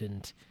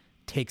accountant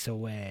takes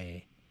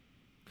away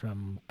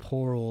from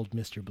poor old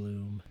Mr.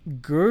 Bloom.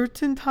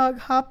 Guten Tag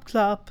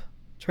Hauptklapp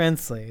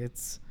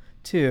translates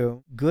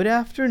to good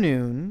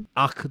afternoon,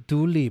 Ach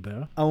du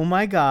lieber, oh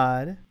my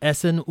god,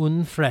 essen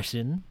und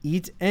fressen,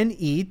 eat and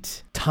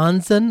eat,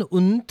 tanzen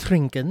und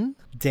trinken,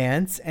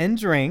 dance and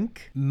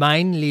drink,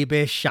 mein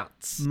lieber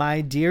Schatz. my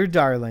dear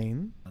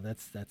darling.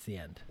 That's the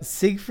end.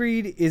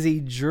 Siegfried is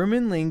a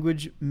German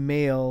language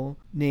male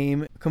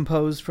name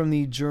composed from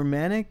the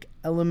Germanic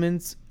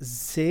elements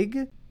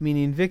Sig,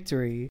 meaning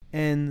victory,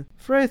 and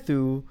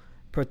Frethu,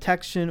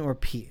 protection or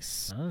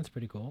peace. Oh, that's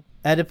pretty cool.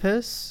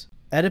 Oedipus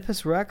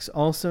Rex,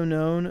 also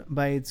known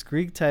by its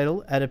Greek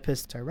title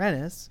Oedipus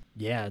Tyrannus.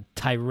 Yeah,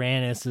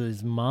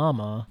 Tyrannus'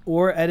 mama.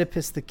 Or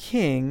Oedipus the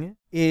King,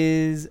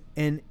 is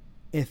an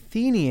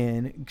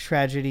Athenian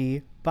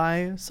tragedy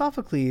by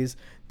Sophocles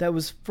that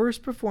was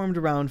first performed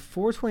around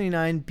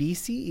 429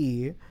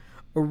 BCE,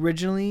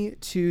 originally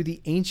to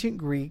the ancient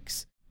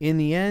Greeks. In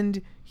the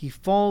end, he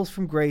falls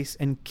from grace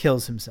and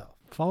kills himself.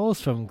 Falls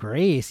from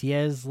grace. He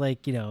has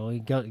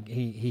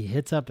he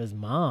hits up his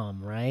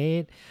mom,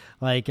 right?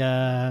 Like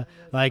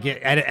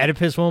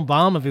Oedipus won't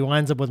bomb if he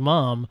winds up with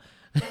mom.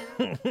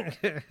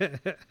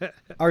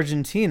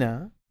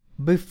 Argentina.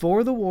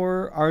 Before the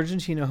war,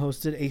 Argentina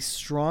hosted a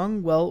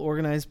strong,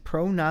 well-organized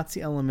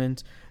pro-Nazi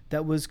element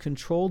that was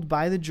controlled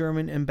by the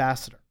German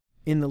ambassador.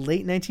 In the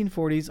late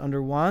 1940s,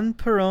 under Juan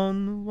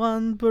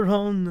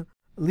Perón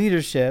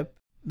leadership,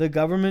 the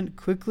government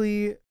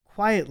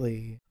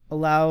quietly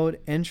allowed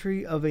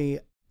entry of a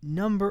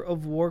number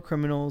of war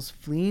criminals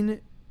fleeing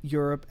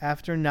Europe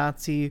after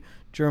Nazi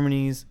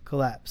Germany's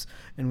collapse.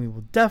 And we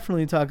will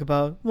definitely talk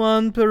about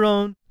Juan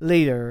Perón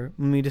later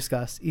when we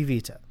discuss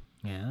Evita.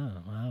 Yeah,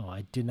 wow,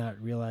 I did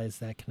not realize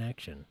that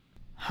connection.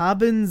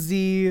 Haben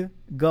Sie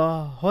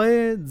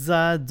gehört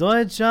die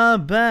deutsche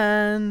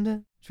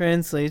Band?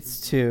 Translates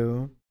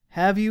to,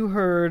 have you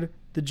heard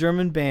the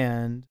German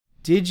band?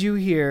 Did you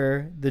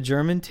hear the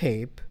German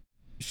tape?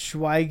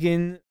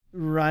 Schweigen,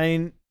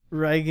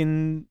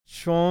 Reigen,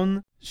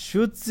 schon,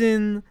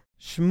 Schützen,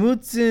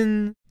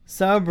 Schmutzen,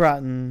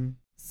 Sauerbraten.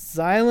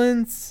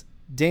 Silence,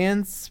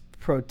 dance,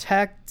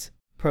 protect,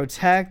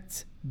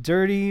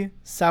 dirty,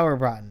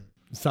 Sauerbraten.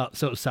 So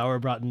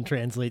Sauerbraten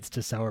translates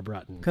to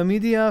Sauerbraten.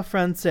 Comédie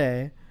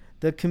Française.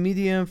 The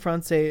Comédie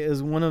Française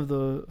is one of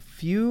the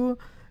few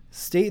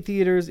state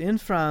theaters in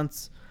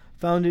France,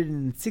 founded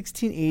in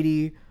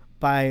 1680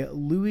 by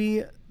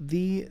Louis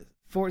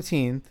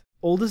XIV,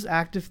 oldest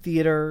active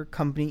theater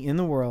company in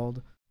the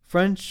world.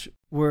 French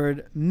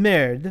word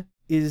merde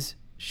is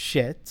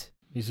shit.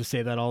 Used to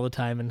say that all the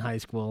time in high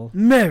school.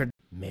 Merde.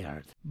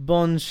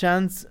 Bonne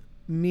chance,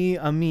 mi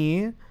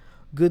ami.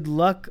 Good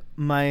luck,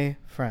 my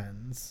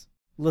friends.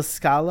 La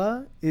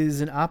Scala is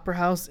an opera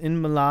house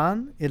in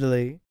Milan,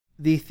 Italy.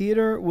 The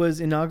theater was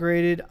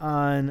inaugurated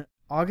on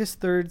August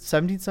 3rd,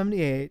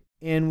 1778,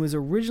 and was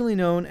originally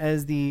known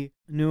as the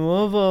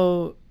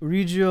Nuovo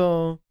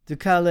Regio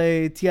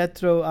Ducale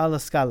Teatro alla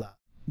Scala.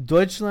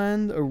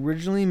 Deutschland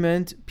originally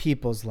meant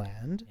people's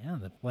land. Yeah,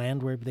 the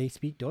land where they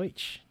speak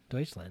Deutsch.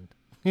 Deutschland.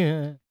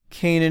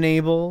 Cain and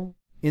Abel.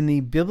 In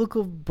the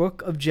biblical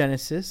book of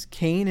Genesis,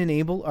 Cain and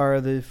Abel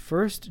are the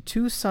first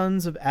two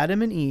sons of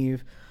Adam and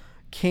Eve.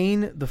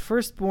 Cain, the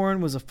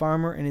firstborn, was a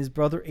farmer, and his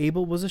brother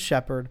Abel was a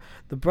shepherd.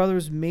 The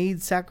brothers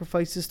made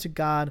sacrifices to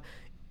God,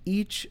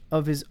 each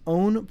of his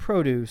own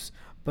produce,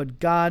 but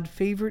God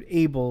favored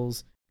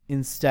Abel's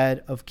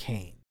instead of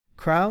Cain.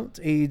 Kraut,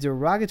 a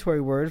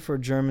derogatory word for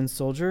German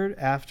soldier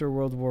after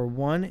World War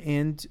I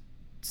and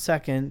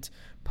II,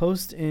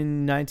 post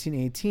in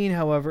 1918.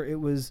 However, it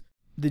was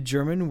the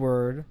German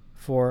word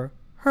for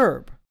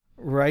herb.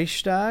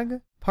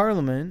 Reichstag,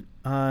 Parliament,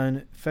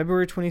 on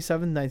February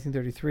 27,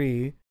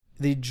 1933.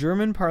 The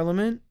German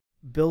Parliament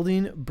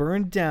building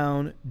burned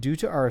down due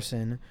to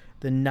arson.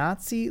 The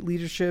Nazi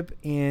leadership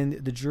and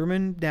the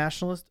German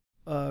nationalist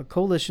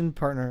coalition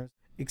partners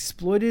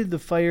exploited the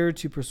fire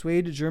to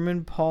persuade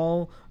German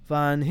Paul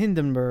von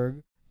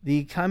Hindenburg.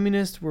 The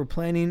communists were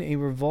planning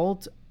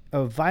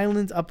a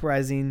violent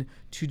uprising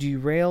to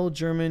derail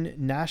German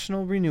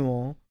national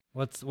renewal.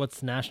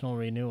 What's national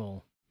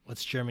renewal?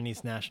 What's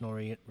Germany's national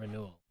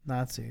renewal?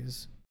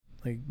 Nazis,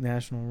 like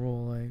national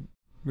rule,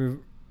 like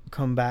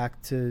come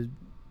back to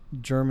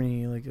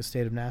Germany like a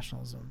state of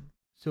nationalism.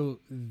 So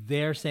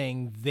they're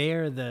saying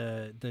they're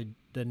the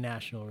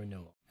national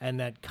renewal, and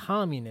that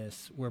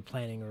communists were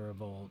planning a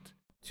revolt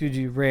to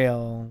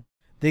derail.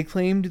 They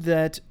claimed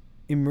that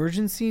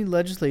emergency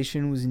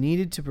legislation was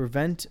needed to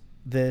prevent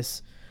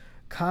this,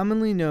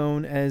 commonly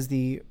known as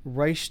the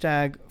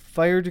Reichstag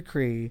Fire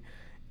Decree,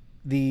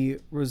 the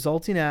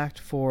resulting act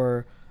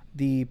for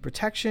the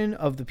protection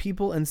of the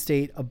people and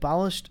state,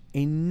 abolished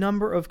a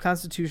number of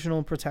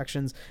constitutional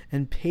protections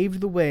and paved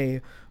the way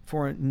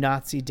for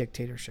Nazi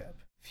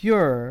dictatorship.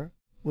 Führer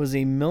was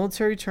a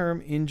military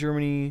term in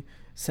Germany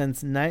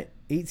since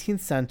 18th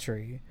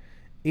century.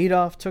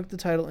 Adolf took the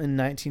title in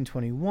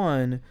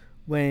 1921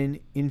 when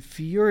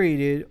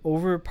infuriated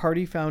over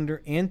party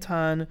founder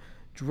Anton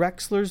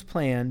Drexler's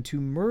plan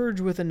to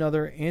merge with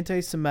another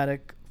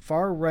anti-Semitic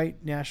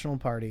far-right national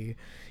party.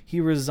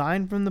 He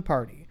resigned from the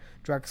party.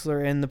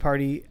 Drexler and the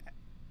party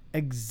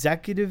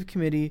executive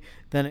committee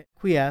then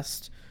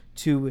acquiesced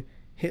to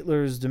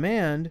Hitler's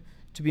demand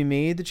to be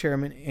made the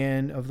chairman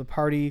and of the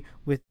party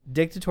with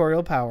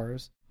dictatorial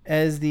powers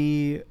as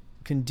the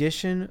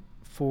condition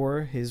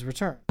for his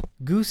return.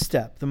 Goose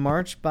Step, the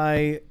march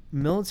by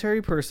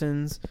military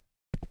persons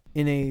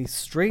in a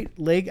straight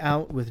leg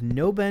out with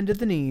no bend at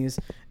the knees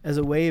as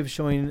a way of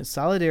showing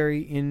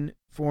solidarity in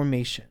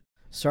formation,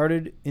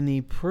 started in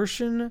the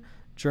Prussian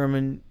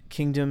German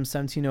Kingdom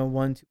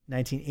 1701 to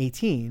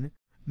 1918.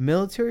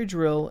 Military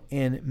drill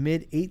and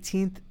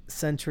mid-18th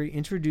century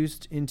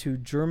introduced into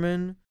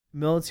German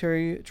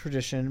military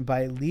tradition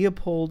by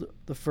Leopold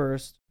I,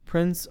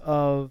 Prince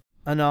of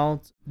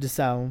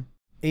Anhalt-Dessau.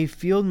 A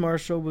field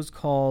marshal was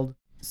called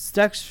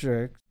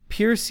Stechstreich,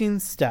 piercing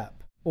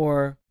step,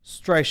 or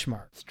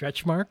Streichmark.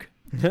 Stretchmark?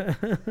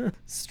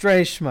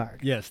 Streichmark.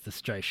 Yes, the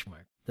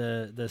Streichmark.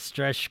 The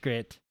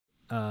Streichgrit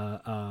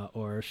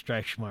or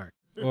Streichmark.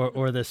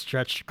 Or the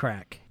Stretch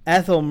Crack.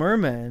 Ethel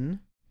Merman,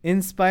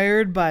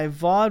 inspired by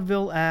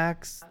vaudeville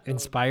acts.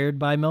 Inspired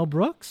by Mel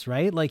Brooks,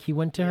 right? Like he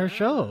went to her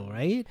show,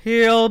 right?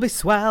 He'll be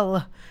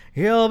swell.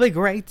 He'll be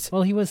great.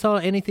 Well, he saw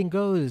Anything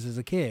Goes as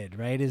a kid,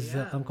 right? His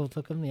uncle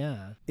took him,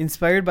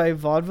 Inspired by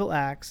vaudeville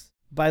acts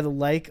by the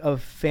like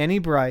of Fanny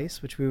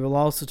Brice, which we will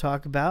also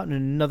talk about in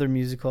another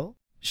musical.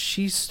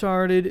 She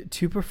started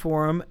to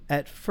perform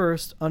at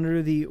first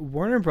under the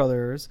Warner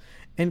Brothers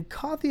and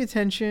caught the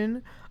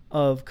attention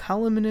of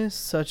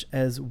columnists such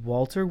as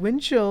Walter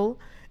Winchell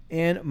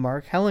and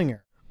Mark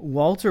Hellinger.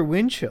 Walter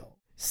Winchell,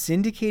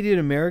 syndicated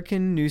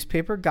American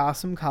newspaper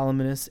gossip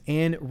columnist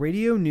and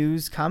radio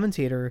news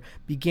commentator,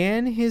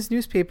 began his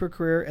newspaper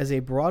career as a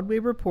Broadway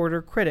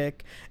reporter,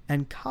 critic,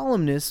 and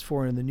columnist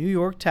for the New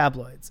York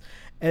tabloids.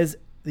 As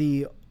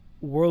the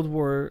World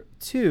War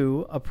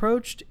II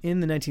approached in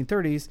the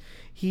 1930s,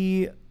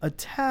 he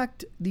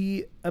attacked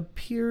the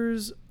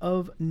appears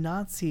of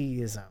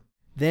Nazism.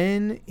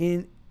 Then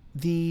in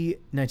the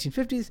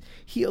 1950s,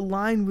 he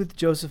aligned with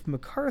Joseph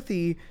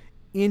McCarthy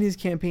in his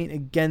campaign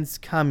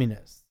against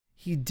communists.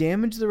 He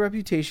damaged the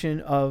reputation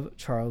of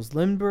Charles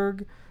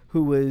Lindbergh,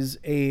 who was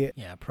a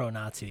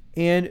pro-Nazi,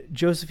 and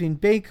Josephine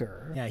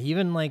Baker. Yeah, he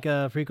even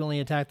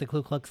frequently attacked the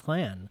Ku Klux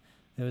Klan.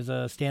 He was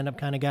a stand-up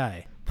kind of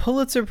guy.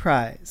 Pulitzer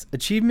Prize,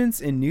 achievements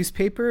in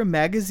newspaper,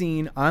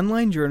 magazine,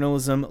 online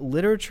journalism,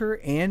 literature,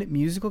 and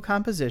musical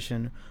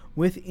composition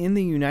within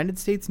the United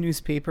States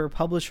newspaper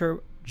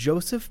publisher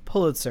Joseph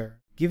Pulitzer,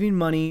 giving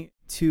money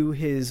to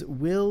his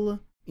will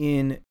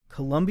in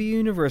Columbia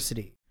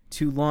University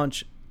to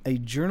launch a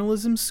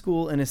journalism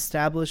school and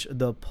establish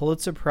the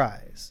Pulitzer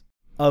Prize.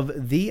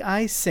 Of Thee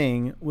I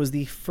Sing was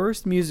the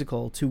first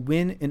musical to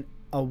win an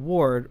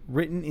award,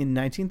 written in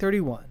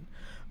 1931.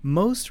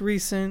 Most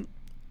recent,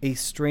 A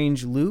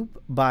Strange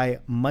Loop by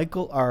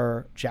Michael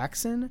R.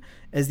 Jackson,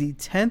 as the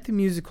 10th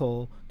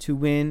musical to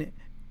win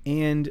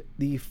and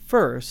the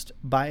first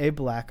by a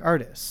black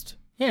artist.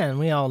 Yeah, and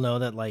we all know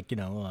that,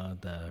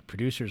 the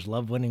producers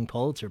love winning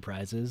Pulitzer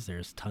Prizes.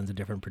 There's tons of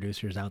different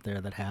producers out there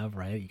that have,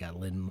 right? You got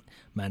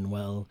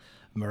Lin-Manuel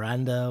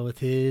Miranda with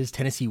his,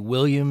 Tennessee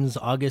Williams,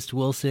 August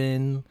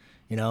Wilson,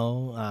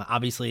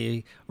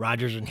 obviously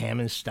Rodgers and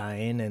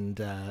Hammerstein and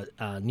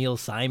Neil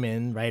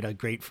Simon, right? A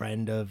great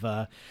friend of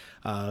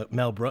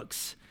Mel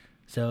Brooks.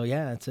 So,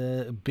 yeah, it's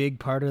a big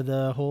part of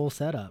the whole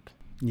setup.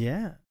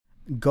 Yeah.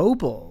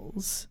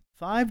 Goebbels.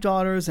 5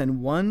 daughters and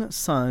 1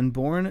 son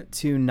born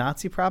to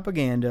Nazi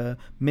propaganda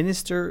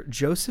minister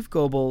Joseph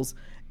Goebbels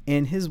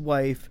and his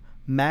wife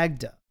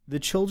Magda. The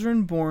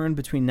children born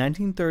between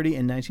 1930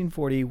 and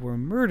 1940 were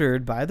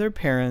murdered by their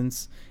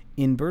parents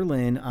in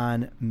Berlin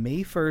on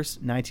May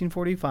 1st,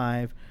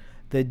 1945,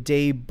 the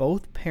day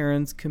both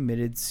parents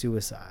committed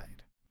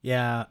suicide.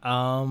 Yeah,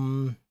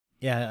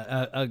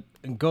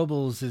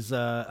 Goebbels is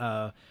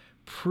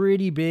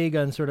pretty big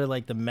on sort of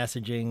like the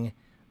messaging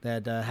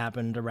that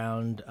happened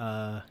around,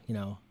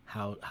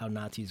 how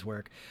Nazis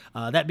work.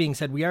 That being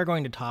said, we are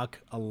going to talk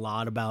a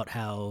lot about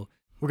how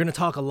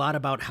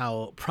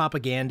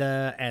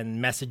propaganda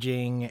and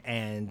messaging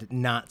and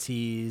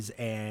Nazis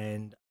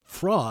and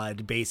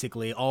fraud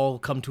basically all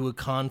come to a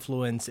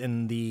confluence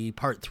in the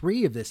part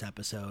 3 of this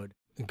episode.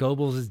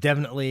 Goebbels is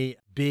definitely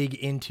big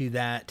into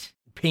that,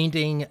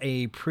 painting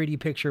a pretty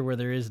picture where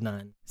there is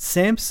none.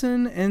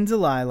 Samson and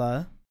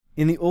Delilah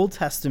in the Old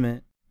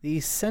Testament, the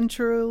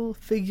central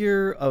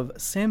figure of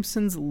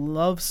Samson's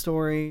love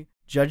story,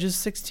 Judges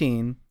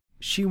 16,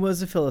 she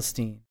was a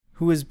Philistine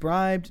who was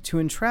bribed to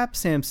entrap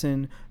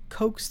Samson,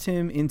 coaxed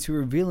him into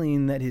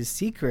revealing that his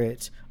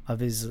secret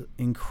of his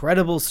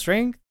incredible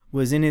strength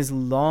was in his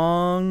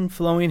long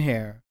flowing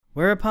hair,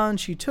 whereupon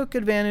she took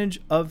advantage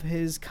of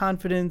his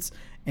confidence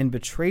and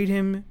betrayed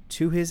him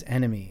to his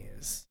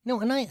enemies. No,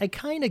 and I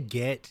kind of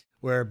get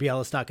where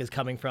Bialystok is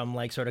coming from,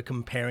 like sort of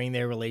comparing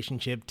their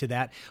relationship to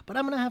that. But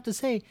I'm going to have to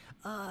say,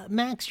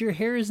 Max, your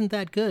hair isn't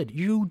that good.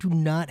 You do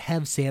not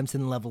have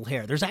Samson level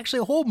hair. There's actually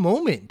a whole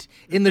moment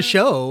in the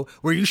show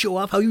where you show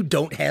off how you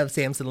don't have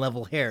Samson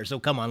level hair. So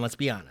come on, let's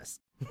be honest.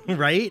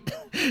 Right?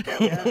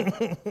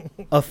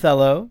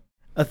 Othello.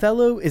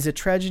 Othello is a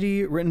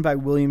tragedy written by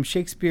William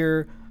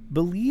Shakespeare,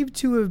 believed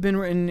to have been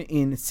written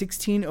in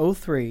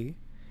 1603.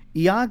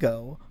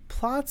 Iago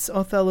plots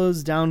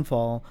Othello's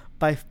downfall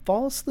by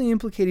falsely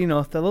implicating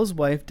Othello's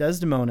wife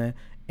Desdemona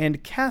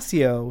and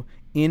Cassio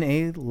in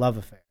a love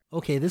affair.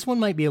 Okay, this one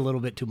might be a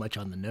little bit too much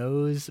on the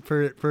nose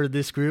for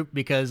this group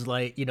because,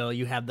 like, you know,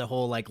 you have the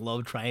whole, like,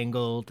 love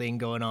triangle thing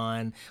going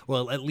on.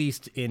 Well, at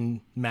least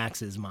in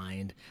Max's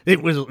mind.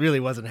 It really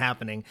wasn't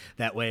happening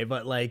that way.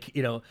 But, like,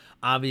 you know,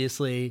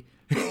 obviously,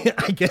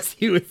 I guess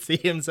he would see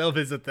himself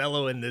as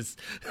Othello in this.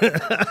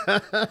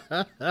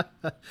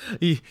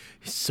 He's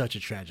such a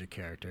tragic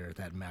character,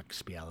 that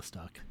Max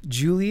Bialystok.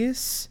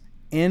 Julius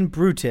and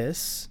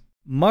Brutus.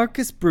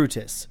 Marcus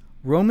Brutus,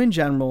 Roman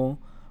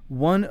general,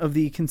 one of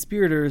the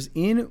conspirators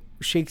in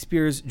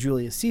Shakespeare's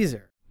Julius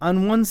Caesar.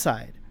 On one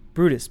side,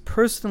 Brutus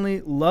personally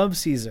loved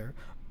Caesar,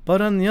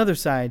 but on the other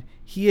side,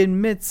 he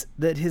admits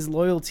that his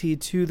loyalty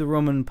to the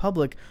Roman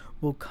public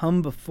will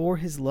come before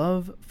his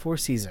love for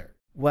Caesar.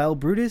 While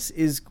Brutus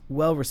is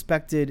well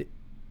respected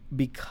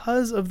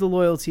because of the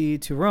loyalty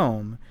to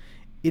Rome,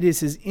 it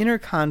is his inner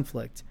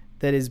conflict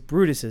that is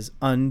Brutus's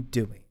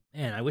undoing.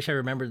 Man, I wish I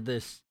remembered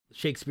this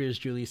Shakespeare's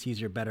Julius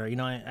Caesar better. You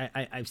know,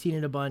 I've seen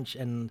it a bunch,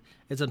 and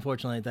it's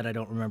unfortunate that I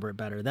don't remember it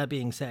better. That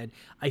being said,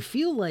 I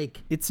feel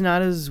like it's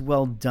not as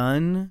well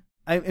done.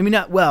 I mean,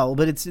 not well,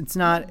 but it's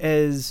not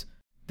as...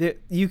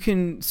 You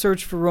can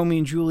search for Romeo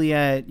and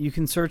Juliet, you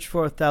can search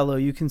for Othello,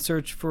 you can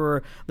search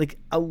for, like,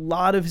 a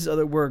lot of his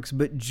other works,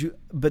 but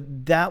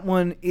that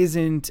one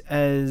isn't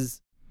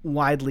as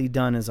widely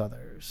done as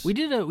others. We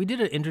did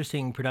an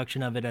interesting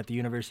production of it at the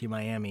University of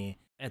Miami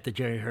at the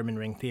Jerry Herman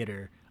Ring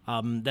Theater.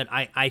 That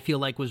I feel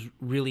like was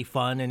really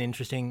fun and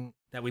interesting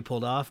that we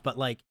pulled off. But,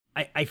 like,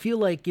 I feel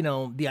like, you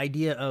know, the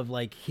idea of,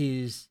 like,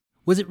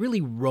 was it really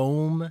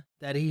Rome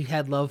that he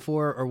had love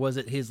for, or was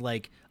it his,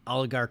 like,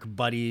 oligarch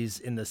buddies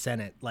in the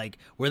Senate? Like,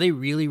 were they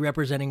really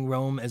representing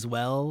Rome as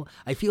well?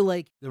 I feel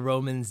like the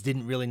Romans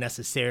didn't really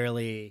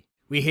necessarily,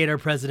 we hate our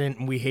president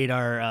and we hate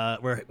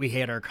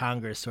our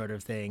Congress sort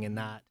of thing, and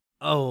not,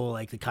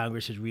 like, the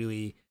Congress is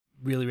really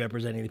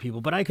representing the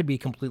people. But I could be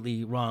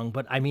completely wrong.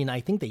 But I mean,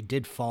 I think they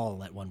did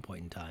fall at one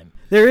point in time.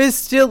 There is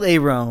still a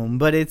Rome,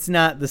 but it's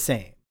not the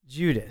same.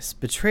 Judas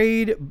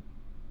betrayed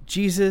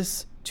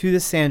Jesus to the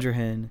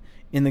Sanhedrin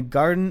in the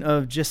Garden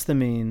of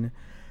Gethsemane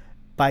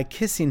by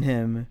kissing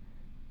him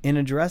and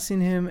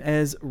addressing him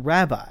as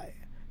Rabbi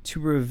to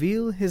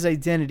reveal his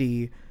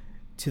identity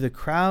to the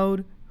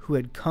crowd who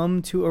had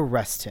come to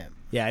arrest him.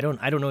 Yeah, I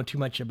don't know too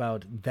much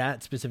about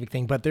that specific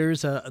thing, but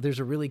there's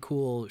a really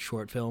cool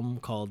short film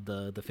called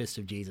The Fist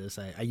of Jesus.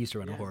 I used to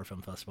run a horror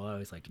film festival. I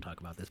always like to talk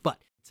about this, but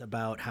it's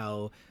about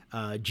how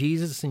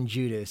Jesus and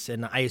Judas,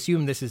 and I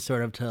assume this is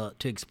sort of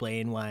to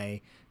explain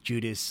why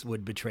Judas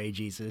would betray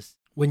Jesus.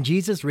 When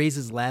Jesus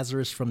raises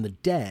Lazarus from the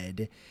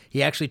dead,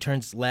 he actually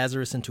turns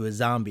Lazarus into a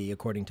zombie,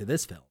 according to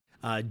this film.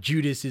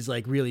 Judas is,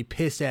 like, really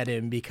pissed at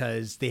him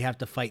because they have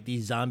to fight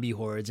these zombie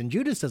hordes, and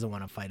Judas doesn't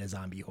want to fight a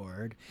zombie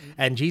horde.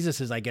 And Jesus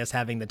is, I guess,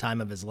 having the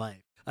time of his life.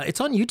 It's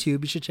on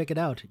YouTube. You should check it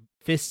out.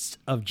 Fists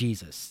of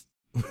Jesus.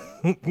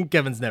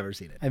 Kevin's never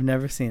seen it. I've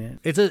never seen it.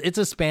 It's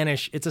a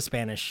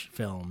Spanish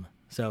film,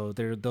 so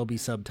there'll be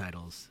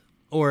subtitles.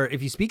 Or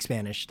if you speak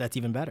Spanish, that's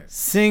even better.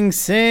 Sing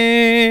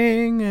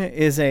Sing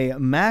is a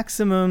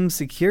maximum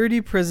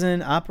security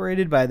prison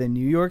operated by the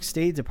New York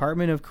State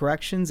Department of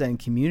Corrections and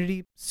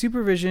Community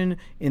Supervision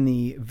in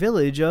the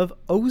village of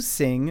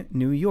Ossing,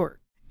 New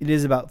York. It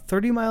is about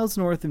 30 miles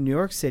north of New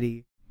York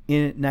City.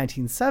 In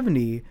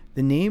 1970,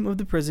 the name of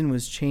the prison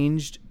was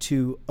changed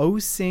to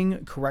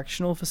Ossing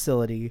Correctional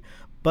Facility,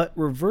 but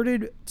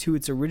reverted to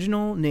its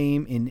original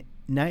name in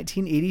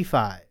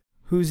 1985.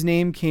 Whose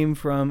name came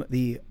from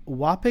the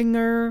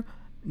Wappinger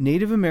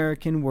Native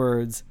American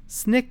words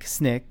snick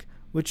snick,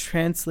 which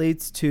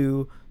translates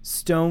to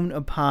stone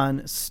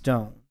upon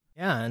stone.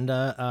 Yeah, and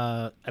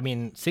I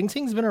mean, Sing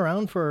Sing's been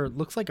around for,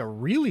 looks like, a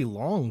really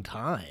long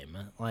time.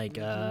 Like,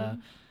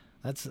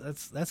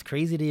 that's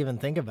crazy to even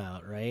think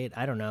about, right?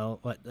 I don't know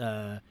what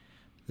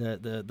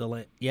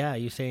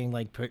you're saying,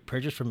 like,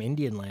 purchased from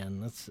Indian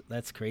land.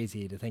 That's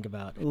crazy to think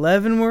about.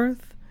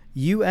 Leavenworth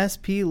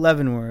USP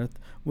Leavenworth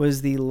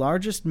was the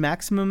largest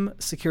maximum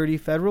security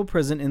federal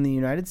prison in the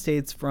United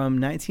States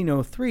from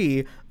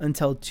 1903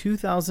 until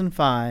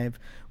 2005,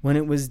 when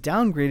it was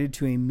downgraded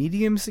to a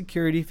medium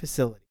security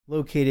facility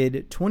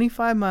located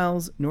 25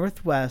 miles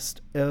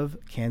northwest of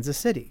Kansas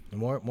City.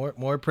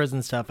 More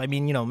prison stuff. I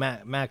mean,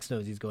 Max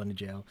knows he's going to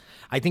jail.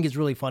 I think it's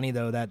really funny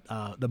though that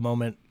the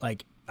moment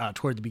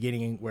toward the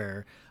beginning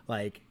where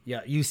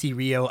you see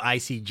Rio, I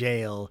see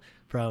jail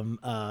from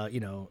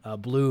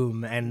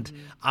Bloom, and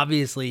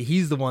obviously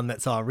he's the one that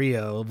saw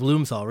Rio.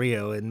 Bloom saw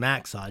Rio, and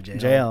Max saw jail.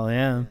 Jail,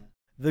 yeah.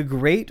 The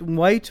Great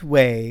White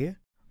Way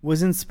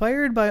was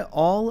inspired by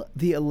all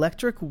the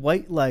electric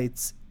white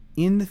lights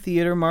in the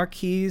theater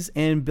marquees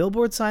and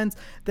billboard signs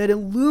that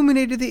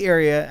illuminated the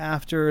area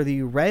after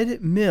the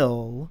Red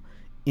Mill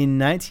in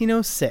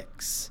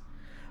 1906.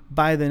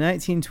 By the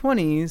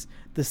 1920s,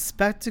 the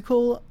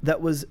spectacle that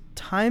was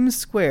Times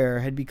Square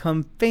had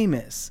become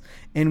famous,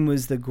 and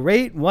was the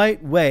Great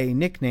White Way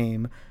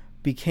nickname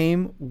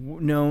became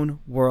known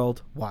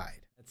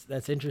worldwide.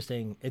 That's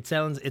interesting. It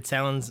sounds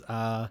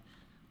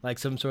like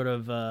some sort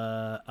of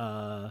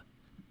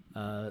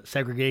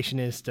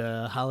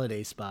segregationist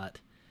holiday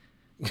spot.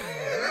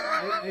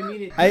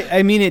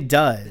 I mean, it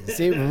does.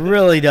 It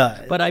really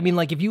does. But I mean,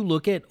 if you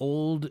look at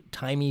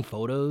old-timey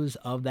photos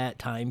of that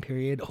time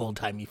period,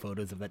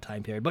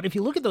 but if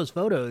you look at those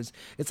photos,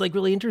 it's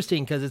really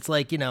interesting because it's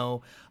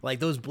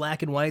those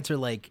black and whites are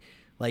like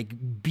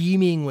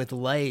beaming with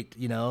light,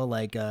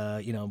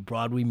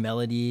 Broadway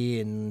Melody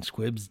and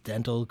Squibb's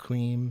Dental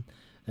Cream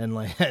and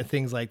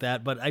things like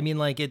that. But I mean,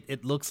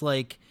 it looks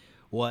like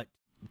what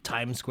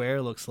Times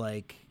Square looks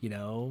like,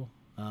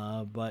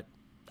 but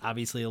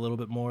obviously a little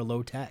bit more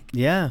low tech.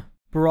 Yeah.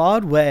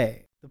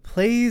 Broadway. The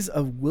plays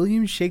of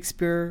William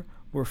Shakespeare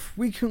were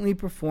frequently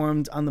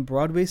performed on the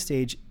Broadway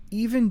stage,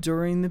 even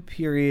during the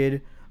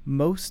period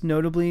most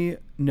notably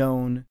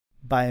known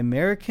by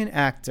American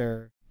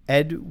actor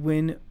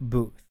Edwin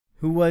Booth,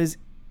 who was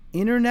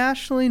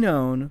internationally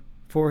known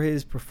for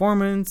his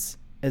performance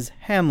as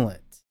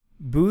Hamlet.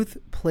 Booth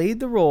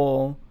played the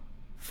role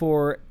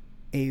for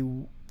a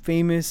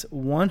famous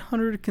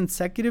 100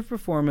 consecutive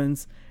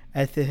performance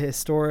at the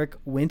historic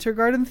Winter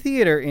Garden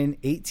Theater in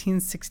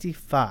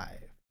 1865,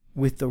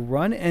 with the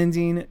run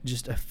ending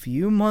just a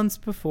few months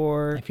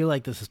before. I feel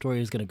like this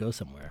story is going to go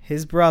somewhere.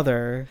 His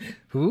brother,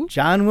 who?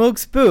 John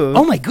Wilkes Booth.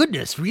 Oh my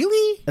goodness,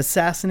 really?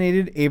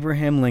 Assassinated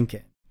Abraham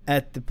Lincoln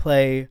at the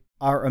play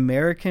Our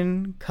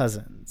American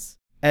Cousins.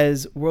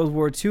 As World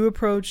War II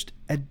approached,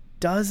 a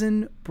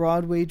dozen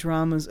Broadway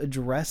dramas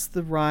addressed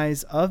the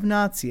rise of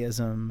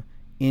Nazism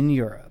in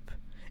Europe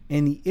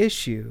and the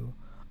issue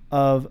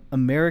of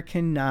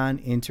American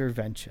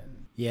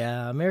non-intervention.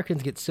 Yeah,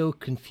 Americans get so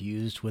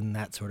confused when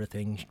that sort of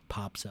thing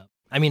pops up.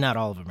 I mean, not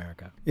all of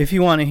America. If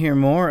you want to hear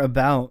more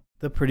about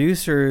the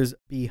producers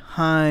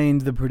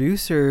behind the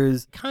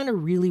producers, kind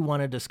of really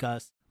want to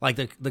discuss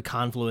the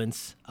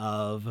confluence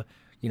of,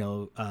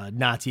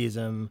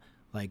 Nazism,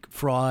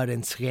 fraud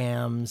and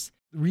scams,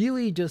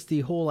 really just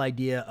the whole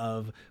idea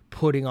of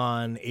putting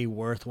on a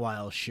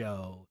worthwhile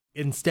show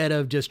instead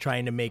of just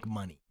trying to make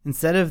money.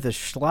 Instead of the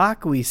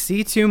schlock we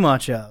see too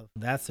much of.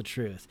 That's the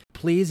truth.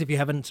 Please, if you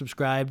haven't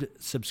subscribed,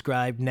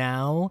 subscribe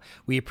now.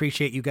 We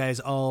appreciate you guys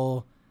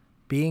all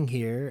being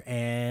here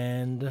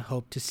and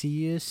hope to see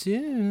you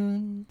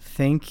soon.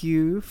 Thank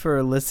you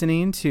for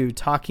listening to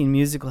Talking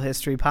Musical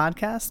History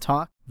Podcast,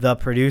 Talk the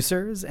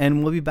Producers,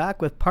 and we'll be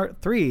back with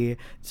part 3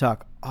 to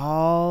talk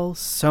all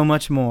so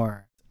much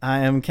more. I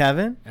am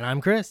Kevin. And I'm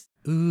Chris.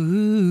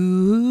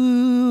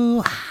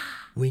 Ooh,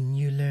 when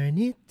you learn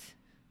it,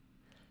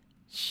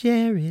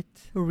 share it.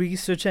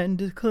 Research and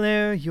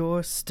declare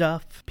your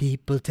stuff.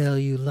 People tell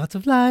you lots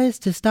of lies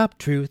to stop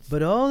truth,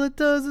 but all it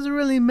does is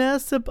really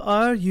mess up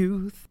our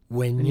youth.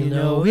 When you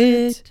know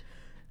it,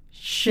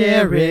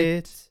 share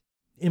it.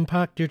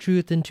 Impart your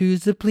truth and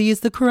choose to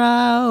please the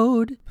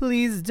crowd.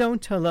 Please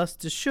don't tell us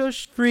to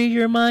shush. Free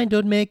your mind,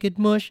 don't make it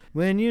mush.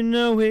 When you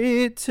know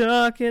it,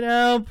 talk it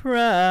out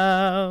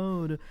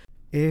proud.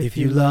 If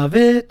you love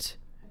it,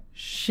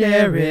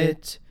 share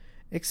it.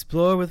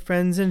 Explore with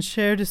friends and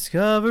share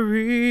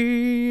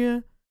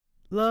discovery.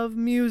 Love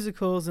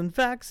musicals and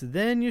facts,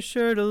 then you're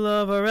sure to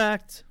love our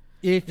act.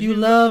 If you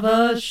love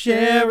us,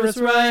 share us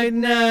right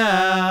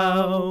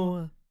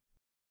now.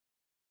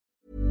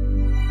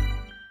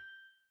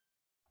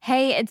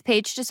 Hey, it's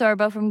Paige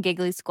DeSorbo from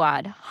Giggly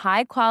Squad.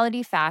 High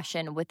quality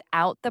fashion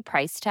without the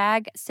price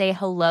tag. Say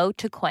hello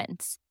to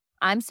Quince.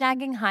 I'm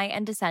snagging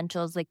high-end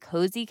essentials like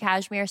cozy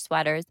cashmere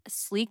sweaters,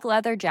 sleek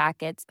leather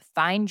jackets,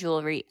 fine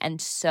jewelry,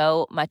 and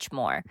so much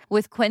more.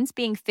 With Quince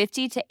being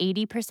 50 to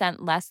 80%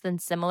 less than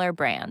similar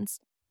brands.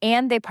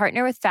 And they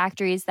partner with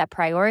factories that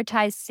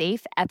prioritize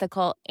safe,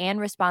 ethical, and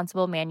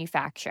responsible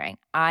manufacturing.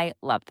 I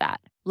love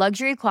that.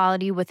 Luxury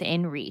quality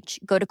within reach.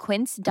 Go to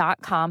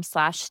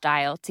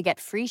quince.com/style to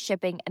get free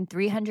shipping and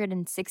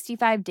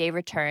 365-day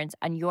returns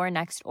on your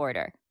next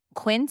order.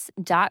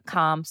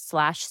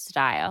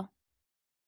 Quince.com/style.